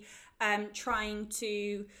be trying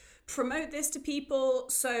to promote this to people.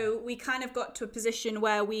 So we kind of got to a position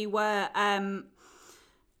where we were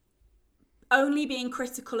only being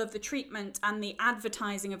critical of the treatment and the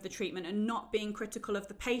advertising of the treatment, and not being critical of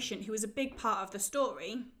the patient, who was a big part of the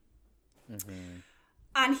story.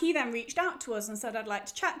 And he then reached out to us and said, I'd like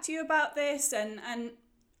to chat to you about this. And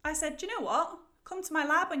I said, do you know what? Come to my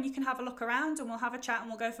lab and you can have a look around and we'll have a chat and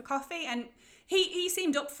we'll go for coffee. And he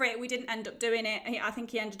seemed up for it. We didn't end up doing it. I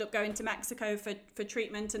think he ended up going to Mexico for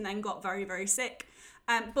treatment and then got very, very sick.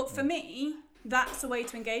 But for me, that's the way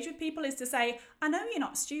to engage with people, is to say, I know you're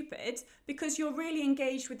not stupid because you're really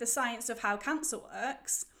engaged with the science of how cancer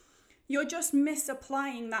works. You're just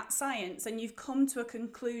misapplying that science and you've come to a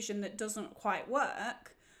conclusion that doesn't quite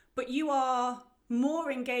work. But you are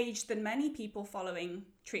more engaged than many people following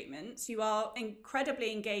treatments. You are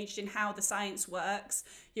incredibly engaged in how the science works.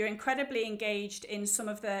 You're incredibly engaged in some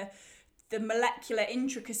of the molecular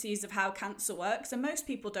intricacies of how cancer works. And most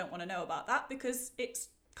people don't want to know about that because it's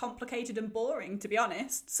complicated and boring, to be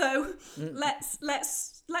honest. So let's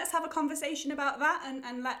have a conversation about that, and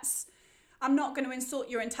I'm not going to insult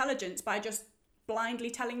your intelligence by just blindly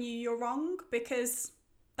telling you you're wrong, because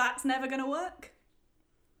that's never going to work.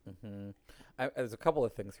 There's a couple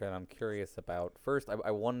of things here that I'm curious about. First,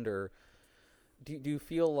 I wonder, do you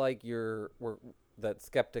feel like that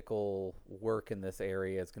skeptical work in this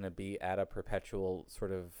area is going to be at a perpetual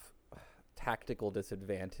sort of tactical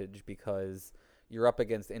disadvantage because you're up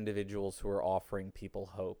against individuals who are offering people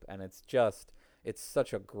hope, and it's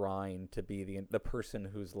such a grind to be the person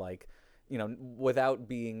who's like, without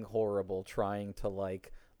being horrible, trying to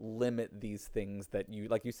like limit these things that you,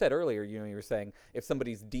 like you said earlier, you were saying if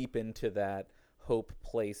somebody's deep into that hope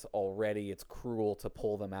place already, it's cruel to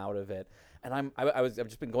pull them out of it. And I've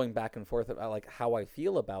just been going back and forth about like how I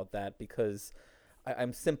feel about that, because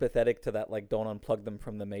I'm sympathetic to that, like, don't unplug them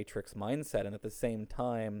from the Matrix mindset. And at the same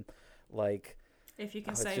time, like, if you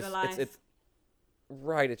can save a life. It's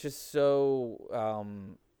right. It's just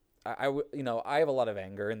so, you know, I have a lot of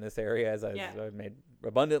anger in this area, as I've made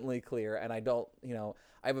abundantly clear. And I don't, you know,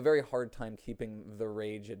 I have a very hard time keeping the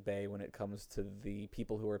rage at bay when it comes to the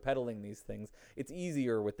people who are peddling these things. It's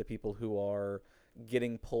easier with the people who are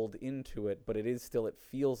getting pulled into it, but it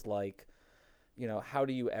feels like, you know, how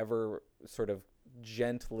do you ever sort of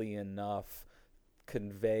gently enough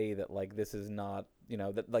convey that, like, this is not, you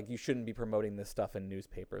know, that, like, you shouldn't be promoting this stuff in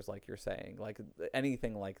newspapers, like you're saying, like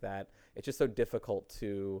anything like that. It's just so difficult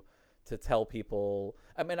to tell people.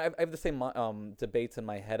 I mean, I have the same debates in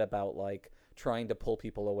my head about, like, trying to pull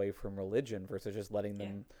people away from religion versus just letting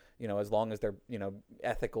them, you know, as long as they're, you know,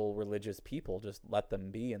 ethical religious people, just let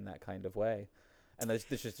them be in that kind of way. And this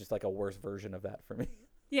is just like a worse version of that for me.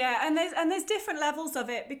 Yeah, and there's different levels of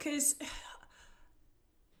it, because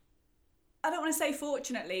I don't want to say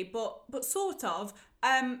fortunately, but sort of.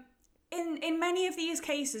 In many of these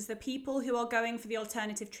cases, the people who are going for the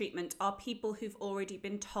alternative treatment are people who've already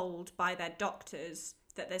been told by their doctors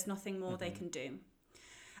that there's nothing more they can do.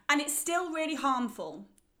 And it's still really harmful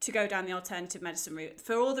to go down the alternative medicine route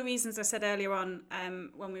for all the reasons I said earlier on,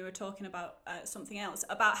 when we were talking about something else,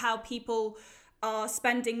 about how people are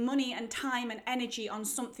spending money and time and energy on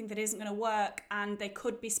something that isn't going to work, and they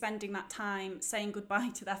could be spending that time saying goodbye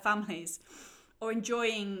to their families or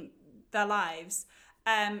enjoying their lives.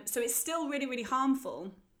 So it's still really, really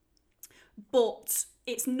harmful, but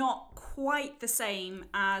it's not quite the same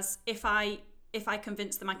as if I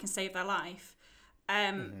convince them I can save their life.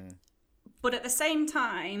 But at the same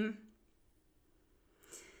time,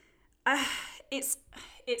 it's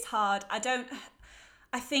hard.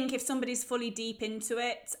 I think if somebody's fully deep into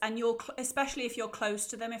it, and especially if you're close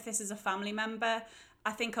to them, if this is a family member,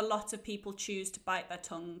 I think a lot of people choose to bite their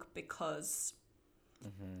tongue because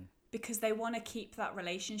they want to keep that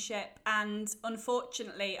relationship. And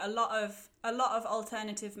unfortunately, a lot of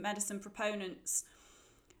alternative medicine proponents,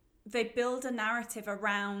 they build a narrative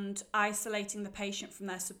around isolating the patient from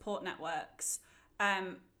their support networks.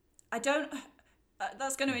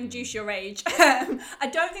 That's going to induce your rage. I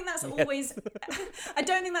don't think that's always. I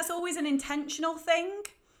don't think that's always an intentional thing.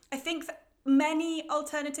 I think that many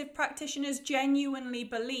alternative practitioners genuinely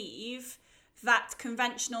believe that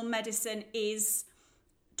conventional medicine is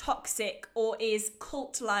toxic or is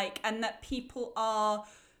cult-like, and that people are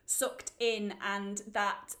sucked in, and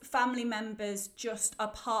that family members just are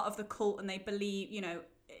part of the cult, and they believe, you know,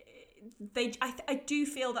 I do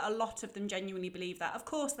feel that a lot of them genuinely believe that. Of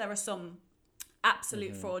course, there are some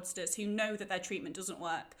absolute fraudsters who know that their treatment doesn't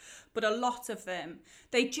work, but a lot of them,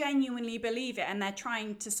 they genuinely believe it, and they're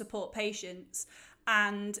trying to support patients,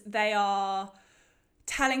 and they are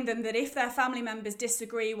telling them that if their family members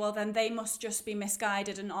disagree, well, then they must just be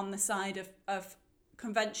misguided and on the side of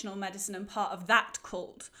conventional medicine and part of that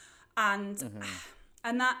cult. And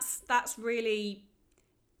that's really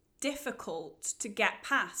difficult to get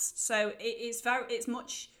past. So it's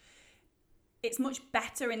much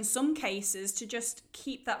better in some cases to just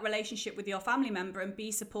keep that relationship with your family member and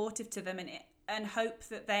be supportive to them, and hope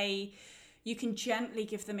that you can gently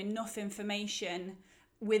give them enough information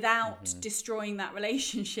without destroying that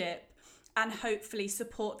relationship, and hopefully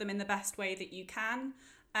support them in the best way that you can.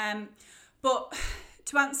 But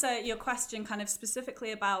to answer your question kind of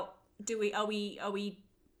specifically about are we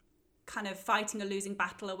kind of fighting a losing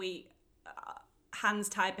battle? Are we hands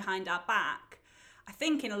tied behind our back? I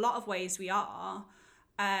think in a lot of ways we are.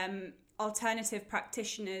 Alternative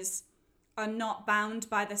practitioners are not bound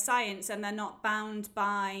by the science, and they're not bound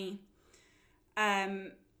by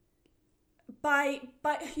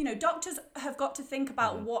you know, doctors have got to think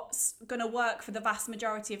about what's going to work for the vast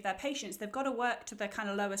majority of their patients. They've got to work to their kind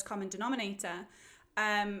of lowest common denominator.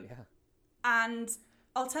 And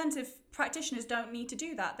alternative practitioners don't need to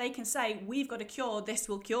do that. They can say, we've got a cure, this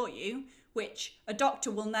will cure you, which a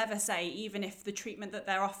doctor will never say, even if the treatment that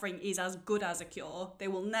they're offering is as good as a cure. They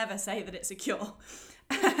will never say that it's a cure.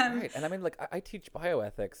 Right. And I mean, like, I teach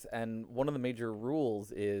bioethics, and one of the major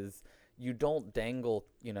rules is you don't dangle,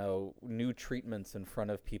 you know, new treatments in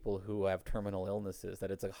front of people who have terminal illnesses,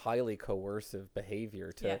 that it's a highly coercive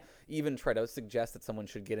behavior to even try to suggest that someone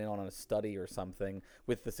should get in on a study or something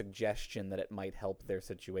with the suggestion that it might help their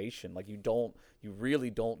situation. Like, you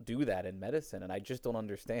really don't do that in medicine. And I just don't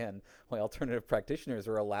understand why alternative practitioners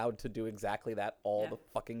are allowed to do exactly that all the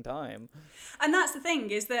fucking time. And that's the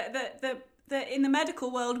thing, is that in the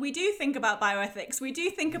medical world, we do think about bioethics. We do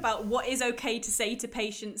think about what is okay to say to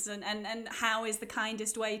patients and how is the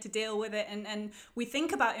kindest way to deal with it. And we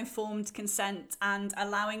think about informed consent and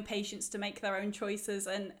allowing patients to make their own choices.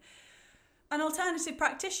 And alternative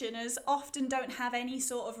practitioners often don't have any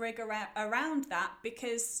sort of rigor around that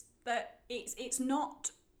because it's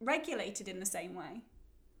not regulated in the same way.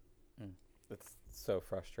 It's so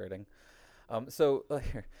frustrating. So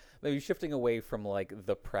maybe shifting away from like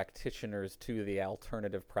the practitioners to the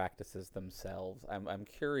alternative practices themselves, I'm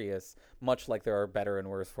curious, much like there are better and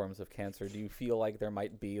worse forms of cancer, do you feel like there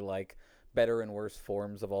might be like better and worse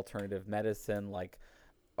forms of alternative medicine? Like,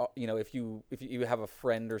 if you have a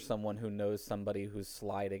friend or someone who knows somebody who's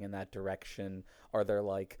sliding in that direction, are there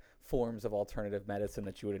like forms of alternative medicine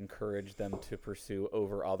that you would encourage them to pursue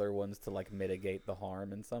over other ones to like mitigate the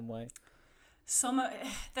harm in some way?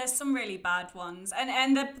 There's some really bad ones,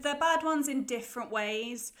 and they're bad ones in different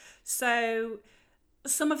ways. So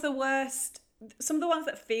some of the ones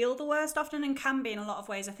that feel the worst often and can be in a lot of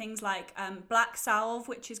ways are things like black salve,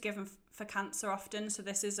 which is given for cancer often. So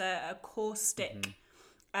this is a caustic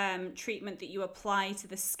treatment that you apply to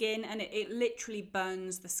the skin, and it literally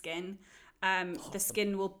burns the skin. The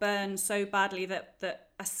skin will burn so badly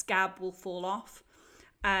that a scab will fall off.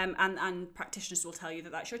 And practitioners will tell you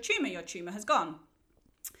that that's your tumour has gone.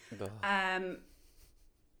 And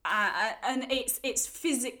it's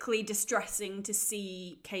physically distressing to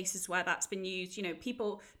see cases where that's been used. You know,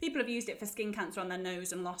 people have used it for skin cancer on their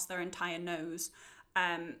nose and lost their entire nose.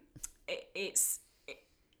 It's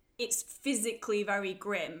physically very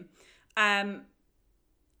grim.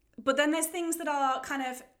 But then there's things that are kind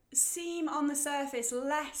of seem on the surface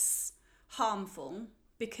less harmful,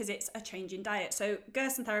 because it's a change in diet. So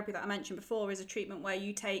Gerson therapy that I mentioned before is a treatment where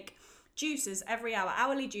you take juices every hour,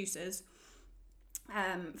 hourly juices,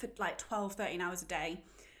 for like 12, 13 hours a day,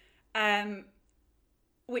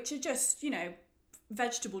 which are just,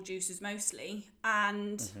 vegetable juices mostly,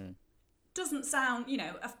 and doesn't sound,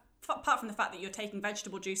 apart from the fact that you're taking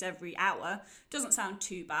vegetable juice every hour, doesn't sound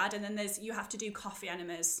too bad. And then you have to do coffee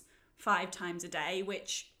enemas 5 times a day,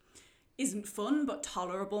 which isn't fun but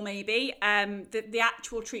tolerable maybe. The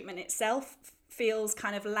actual treatment itself feels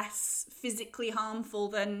kind of less physically harmful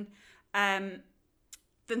than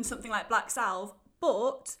something like black salve.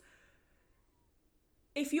 But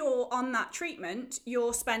if you're on that treatment,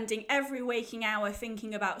 you're spending every waking hour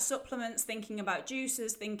thinking about supplements, thinking about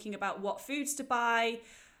juices, thinking about what foods to buy,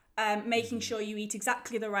 making sure you eat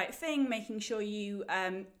exactly the right thing, making sure you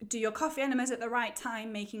do your coffee enemas at the right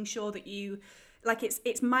time, making sure that you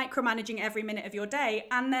it's micromanaging every minute of your day.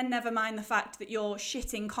 And then never mind the fact that you're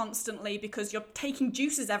shitting constantly because you're taking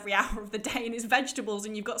juices every hour of the day and it's vegetables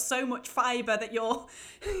and you've got so much fiber that you're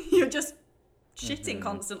just shitting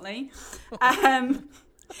constantly.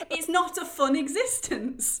 It's not a fun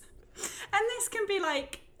existence. And this can be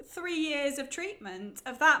like 3 years of treatment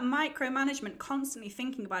of that micromanagement, constantly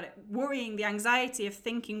thinking about it, worrying, the anxiety of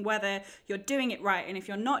thinking whether you're doing it right, and if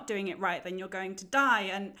you're not doing it right then you're going to die,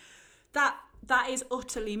 and that is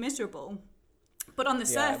utterly miserable. But on the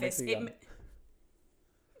surface,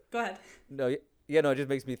 go ahead. No, it just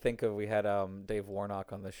makes me think of, we had Dave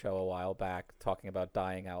Warnock on the show a while back talking about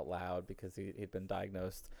dying out loud because he'd been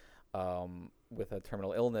diagnosed with a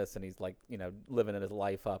terminal illness, and he's like, living his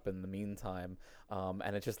life up in the meantime.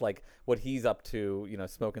 And it's just like what he's up to,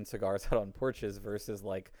 smoking cigars out on porches versus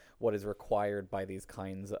like what is required by these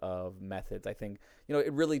kinds of methods. I think,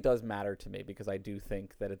 it really does matter to me, because I do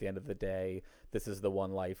think that at the end of the day, this is the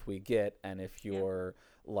one life we get. And if you're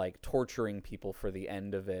like torturing people for the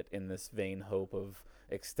end of it in this vain hope of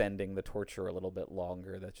extending the torture a little bit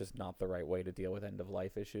longer, that's just not the right way to deal with end of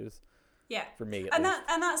life issues. Yeah, for me, and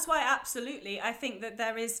that's why absolutely I think that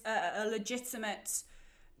there is a legitimate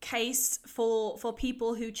case for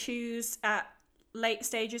people who choose at late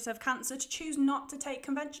stages of cancer to choose not to take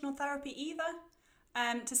conventional therapy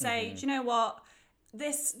either. To say, do you know what,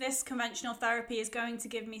 this conventional therapy is going to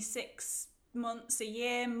give me 6 months, a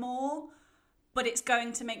year more, but it's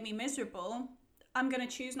going to make me miserable. I'm going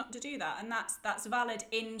to choose not to do that, and that's valid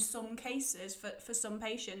in some cases for some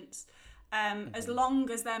patients. As long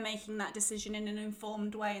as they're making that decision in an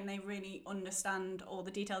informed way and they really understand all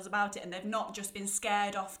the details about it, and they've not just been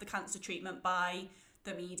scared off the cancer treatment by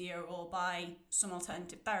the media or by some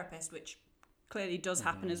alternative therapist, which clearly does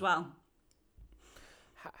happen as well.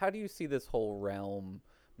 How do you see this whole realm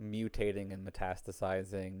mutating and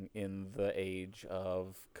metastasizing in the age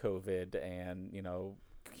of COVID and,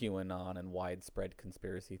 QAnon and widespread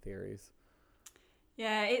conspiracy theories?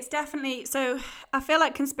 Yeah, it's definitely... So I feel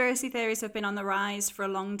like conspiracy theories have been on the rise for a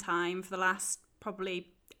long time, for the last probably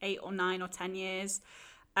 8 or 9 or 10 years.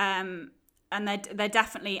 they're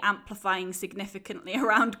definitely amplifying significantly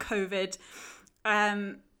around COVID.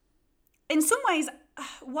 In some ways,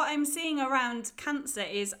 what I'm seeing around cancer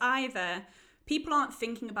is either people aren't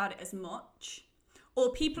thinking about it as much,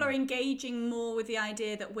 or people are engaging more with the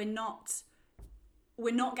idea that we're not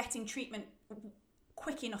getting treatment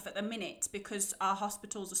quick enough at the minute because our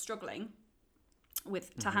hospitals are struggling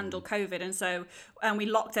to handle COVID, and we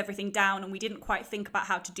locked everything down and we didn't quite think about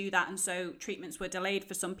how to do that, and so treatments were delayed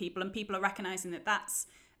for some people, and people are recognizing that that's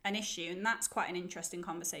an issue, and that's quite an interesting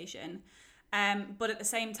conversation. But at the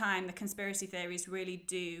same time, the conspiracy theories really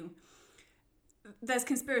do. There's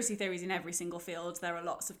conspiracy theories in every single field. There are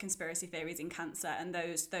lots of conspiracy theories in cancer, and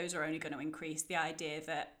those are only going to increase. The idea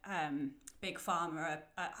that big pharma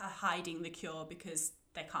are hiding the cure because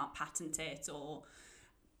they can't patent it, or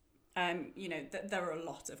there are a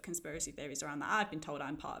lot of conspiracy theories around that. I've been told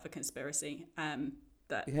I'm part of a conspiracy.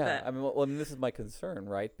 This is my concern,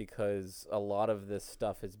 right? Because a lot of this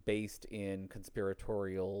stuff is based in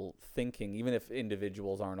conspiratorial thinking, even if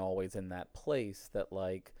individuals aren't always in that place, that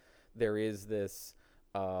like there is this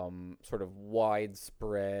sort of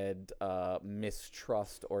widespread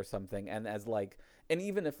mistrust or something. And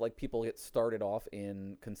even if like people get started off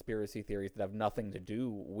in conspiracy theories that have nothing to do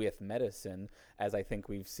with medicine, as I think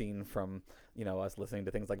we've seen from, us listening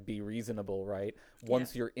to things like Be Reasonable, right?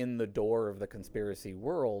 Once you're in the door of the conspiracy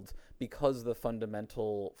world, because the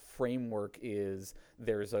fundamental framework is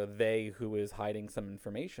there's a they who is hiding some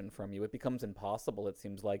information from you, it becomes impossible, it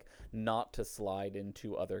seems like, not to slide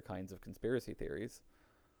into other kinds of conspiracy theories.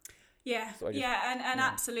 Yeah,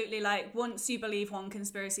 absolutely. Like, once you believe one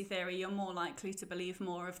conspiracy theory, you're more likely to believe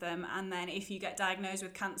more of them. And then if you get diagnosed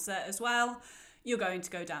with cancer as well, you're going to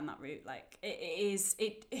go down that route. Like,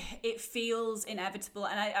 it feels inevitable.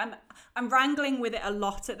 And I'm wrangling with it a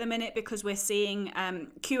lot at the minute, because we're seeing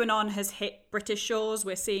QAnon has hit British shores.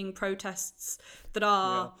 We're seeing protests that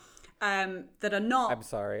are not. I'm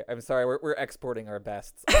sorry. We're exporting our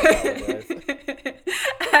bests. I apologize.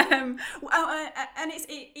 And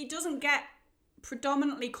it doesn't get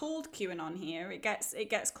predominantly called QAnon here. It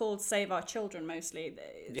gets called Save Our Children mostly.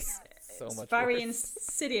 It's very worse.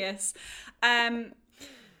 Insidious. And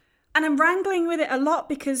I'm wrangling with it a lot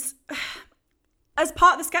because as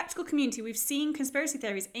part of the skeptical community, we've seen conspiracy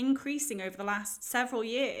theories increasing over the last several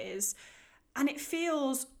years, and it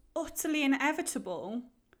feels utterly inevitable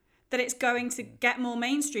that it's going to get more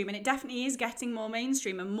mainstream, and it definitely is getting more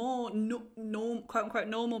mainstream, and more quote unquote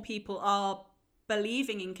normal people are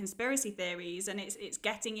believing in conspiracy theories, and it's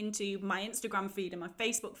getting into my Instagram feed and my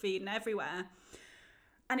Facebook feed and everywhere,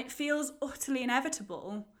 and it feels utterly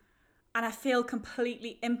inevitable, and I feel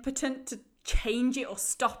completely impotent to change it or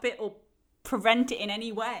stop it or prevent it in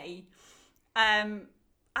any way, and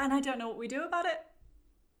I don't know what we do about it.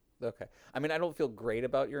 Okay. I mean, I don't feel great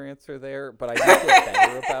about your answer there, but I do feel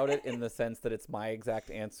better about it in the sense that it's my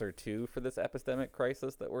exact answer too for this epistemic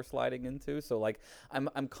crisis that we're sliding into. So like,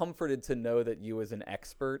 I'm comforted to know that you as an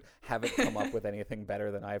expert haven't come up with anything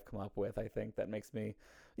better than I've come up with. I think that makes me,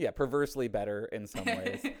 perversely better in some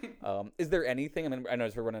ways. Is there anything, I mean, I know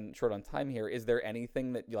we're running short on time here. Is there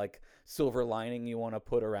anything that like silver lining you want to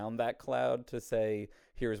put around that cloud to say,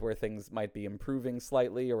 here's where things might be improving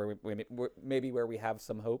slightly, or maybe where we have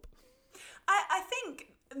some hope? I think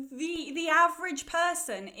the average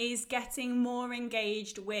person is getting more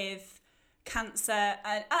engaged with cancer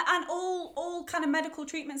and all kind of medical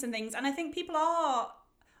treatments and things. And I think people are,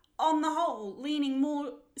 on the whole,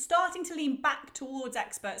 starting to lean back towards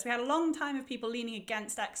experts. We had a long time of people leaning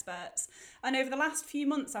against experts. And over the last few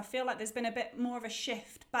months, I feel like there's been a bit more of a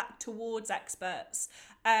shift back towards experts.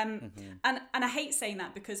 And I hate saying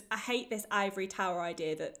that, because I hate this ivory tower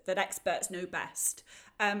idea that experts know best.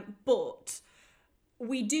 But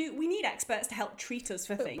we need experts to help treat us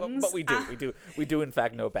for things. But we do in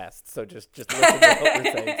fact know best. So just listen to what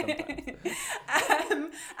we're saying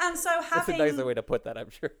sometimes. And so that's a nicer way to put that, I'm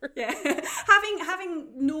sure. Yeah, having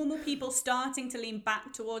normal people starting to lean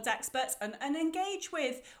back towards experts and engage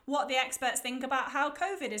with what the experts think about how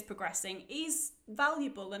COVID is progressing is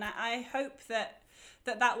valuable, and I hope that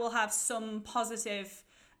will have some positive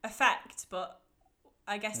effect. But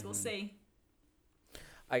I guess we'll see.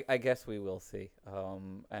 I guess we will see.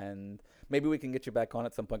 And maybe we can get you back on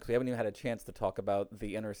at some point, because we haven't even had a chance to talk about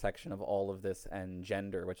the intersection of all of this and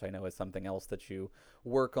gender, which I know is something else that you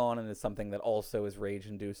work on, and is something that also is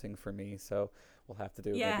rage-inducing for me. So we'll have to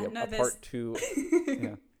do maybe a part two.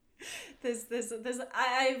 Yeah.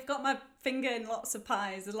 I've got my finger in lots of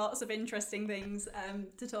pies. There's lots of interesting things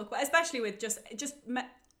to talk about, especially with just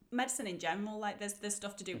medicine in general. Like there's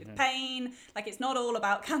stuff to do with pain. Like, it's not all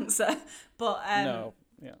about cancer, but no.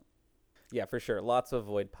 Yeah. Yeah, for sure. Lots of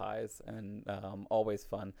void pies and always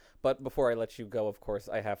fun. But before I let you go, of course,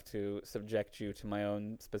 I have to subject you to my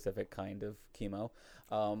own specific kind of chemo.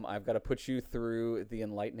 I've got to put you through the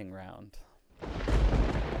enlightening round.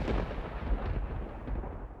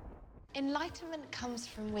 Enlightenment comes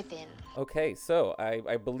from within. Okay, so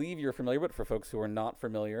I believe you're familiar, but for folks who are not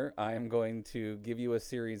familiar, I am going to give you a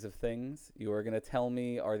series of things. You are going to tell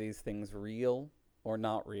me, are these things real or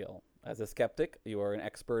not real? As a skeptic, you are an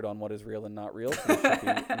expert on what is real and not real, so this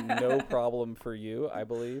should be no problem for you, I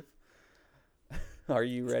believe. Are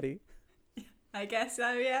you ready? I guess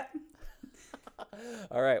so, yeah.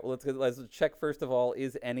 All right, well, let's check first of all,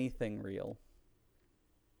 is anything real?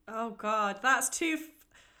 Oh God, that's too.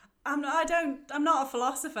 I'm not a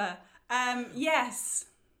philosopher. Yes,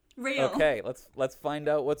 real. Okay, let's find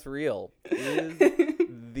out what's real. Is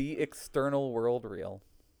the external world real?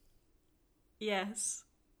 Yes.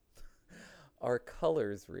 Are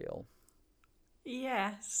colors real?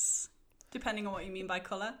 Yes. Depending on what you mean by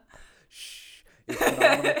color. Shh. Is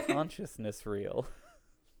phenomenal consciousness real?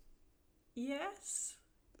 Yes.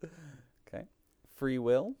 Okay. Free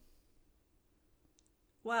will?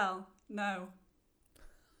 Well, no.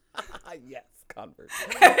 Yes, convert.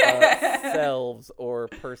 Selves or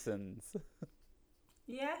persons?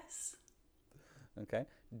 Yes. Okay.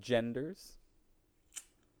 Genders?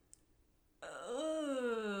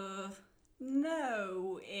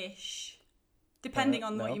 No-ish. Depending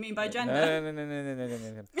on what you mean by gender.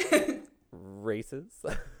 No. Races?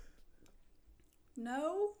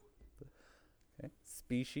 No. Okay.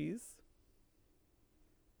 Species?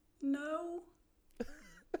 No.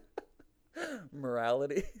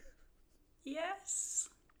 Morality? Yes.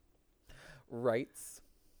 Rights?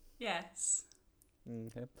 Yes.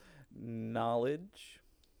 Okay. Knowledge?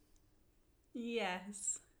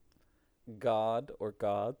 Yes. God or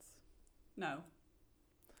gods? No.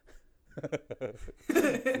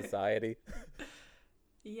 Society?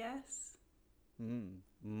 Yes.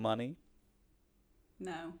 Money?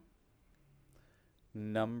 No.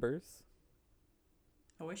 Numbers?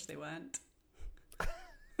 I wish they weren't.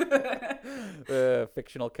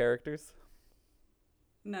 Fictional characters?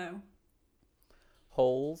 No.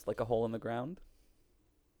 Holes, like a hole in the ground?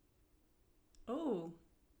 Oh.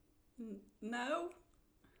 No.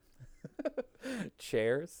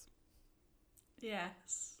 Chairs?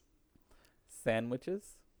 Yes.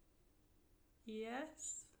 Sandwiches?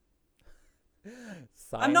 Yes. Science?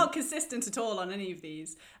 I'm not consistent at all on any of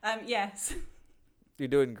these. Yes. You're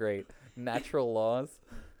doing great. Natural laws?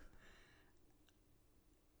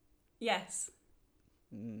 Yes.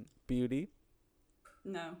 Beauty?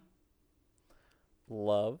 No.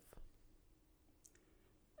 Love?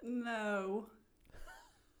 No.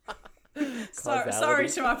 Causality? Sorry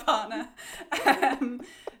to my partner.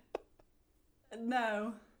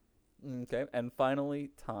 No. Okay. And finally,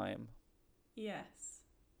 time. Yes.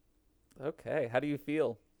 Okay. How do you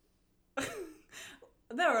feel?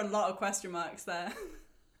 There are a lot of question marks there.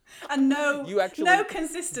 And no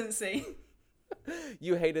consistency.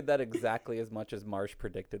 You hated that exactly as much as Marsh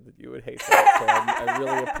predicted that you would hate that. So I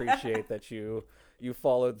really appreciate that you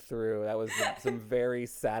followed through. That was some very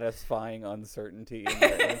satisfying uncertainty in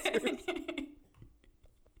your answers.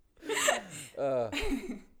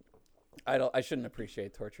 I shouldn't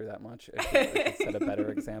appreciate torture that much. I should set a better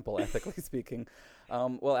example, ethically speaking.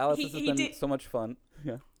 Well, Alice, this has been so much fun.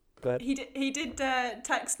 Yeah, go ahead. He did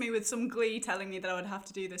text me with some glee telling me that I would have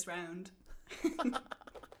to do this round.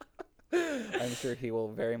 I'm sure he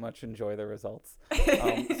will very much enjoy the results.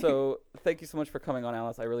 So thank you so much for coming on,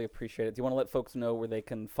 Alice. I really appreciate it. Do you want to let folks know where they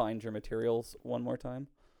can find your materials one more time?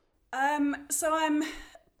 So I'm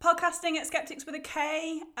podcasting at Skeptics with a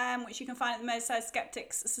K, which you can find at the Merseyside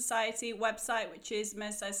Skeptics Society website, which is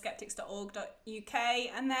merseyskeptics.org.uk.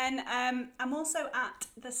 And then I'm also at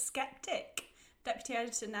The Skeptic, deputy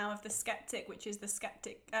editor now of The Skeptic, which is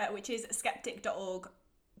skeptic.org.uk.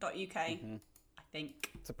 I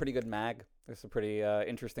think it's a pretty good mag. There's some pretty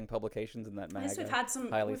interesting publications in that mag. Yes, we've had some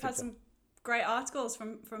great articles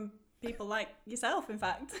from people like yourself, in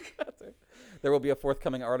fact. That's right. There will be a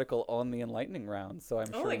forthcoming article on the enlightening round, so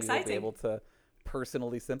I'm sure you will be able to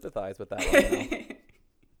personally sympathize with that one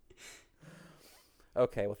now.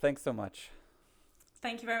 Okay, well, thanks so much.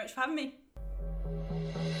 Thank you very much for having me.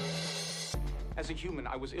 As a human,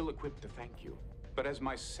 I was ill-equipped to thank you. But as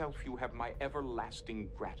myself, you have my everlasting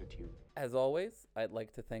gratitude. As always, I'd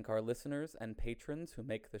like to thank our listeners and patrons who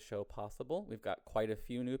make the show possible. We've got quite a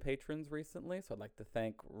few new patrons recently, so I'd like to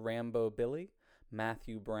thank Rambo Billy,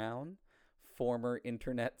 Matthew Brown, former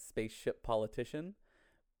internet spaceship politician,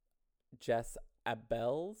 Jess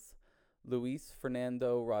Abels, Luis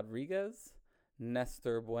Fernando Rodriguez,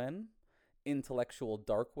 Nestor Buen, Intellectual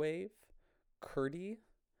Darkwave, Curdy,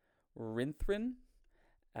 Rinthrin,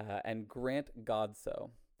 and Grant Godso.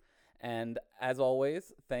 And as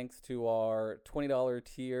always, thanks to our $20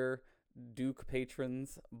 tier Duke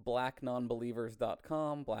patrons,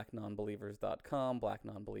 blacknonbelievers.com, blacknonbelievers.com,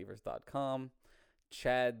 blacknonbelievers.com,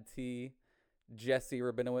 Chad T, Jesse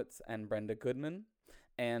Rabinowitz, and Brenda Goodman,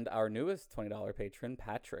 and our newest $20 patron,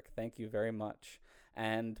 Patrick. Thank you very much.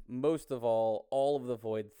 And most of all of the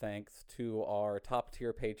Void thanks to our top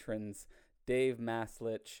tier patrons, Dave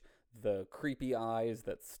Maslich, the creepy eyes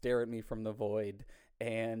that stare at me from the void,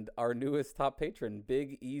 and our newest top patron,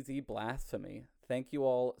 Big Easy Blasphemy. Thank you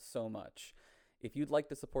all so much. If you'd like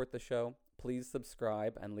to support the show, please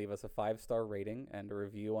subscribe and leave us a 5-star rating and a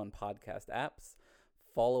review on podcast apps.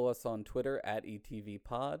 Follow us on Twitter at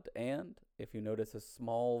ETVPod, and if you notice a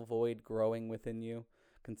small void growing within you,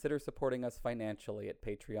 consider supporting us financially at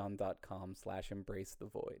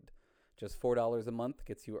patreon.com/embracethevoid. Just $4 a month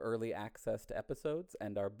gets you early access to episodes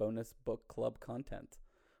and our bonus book club content.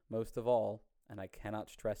 Most of all, and I cannot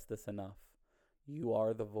stress this enough, you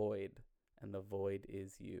are the void, and the void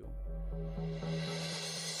is you.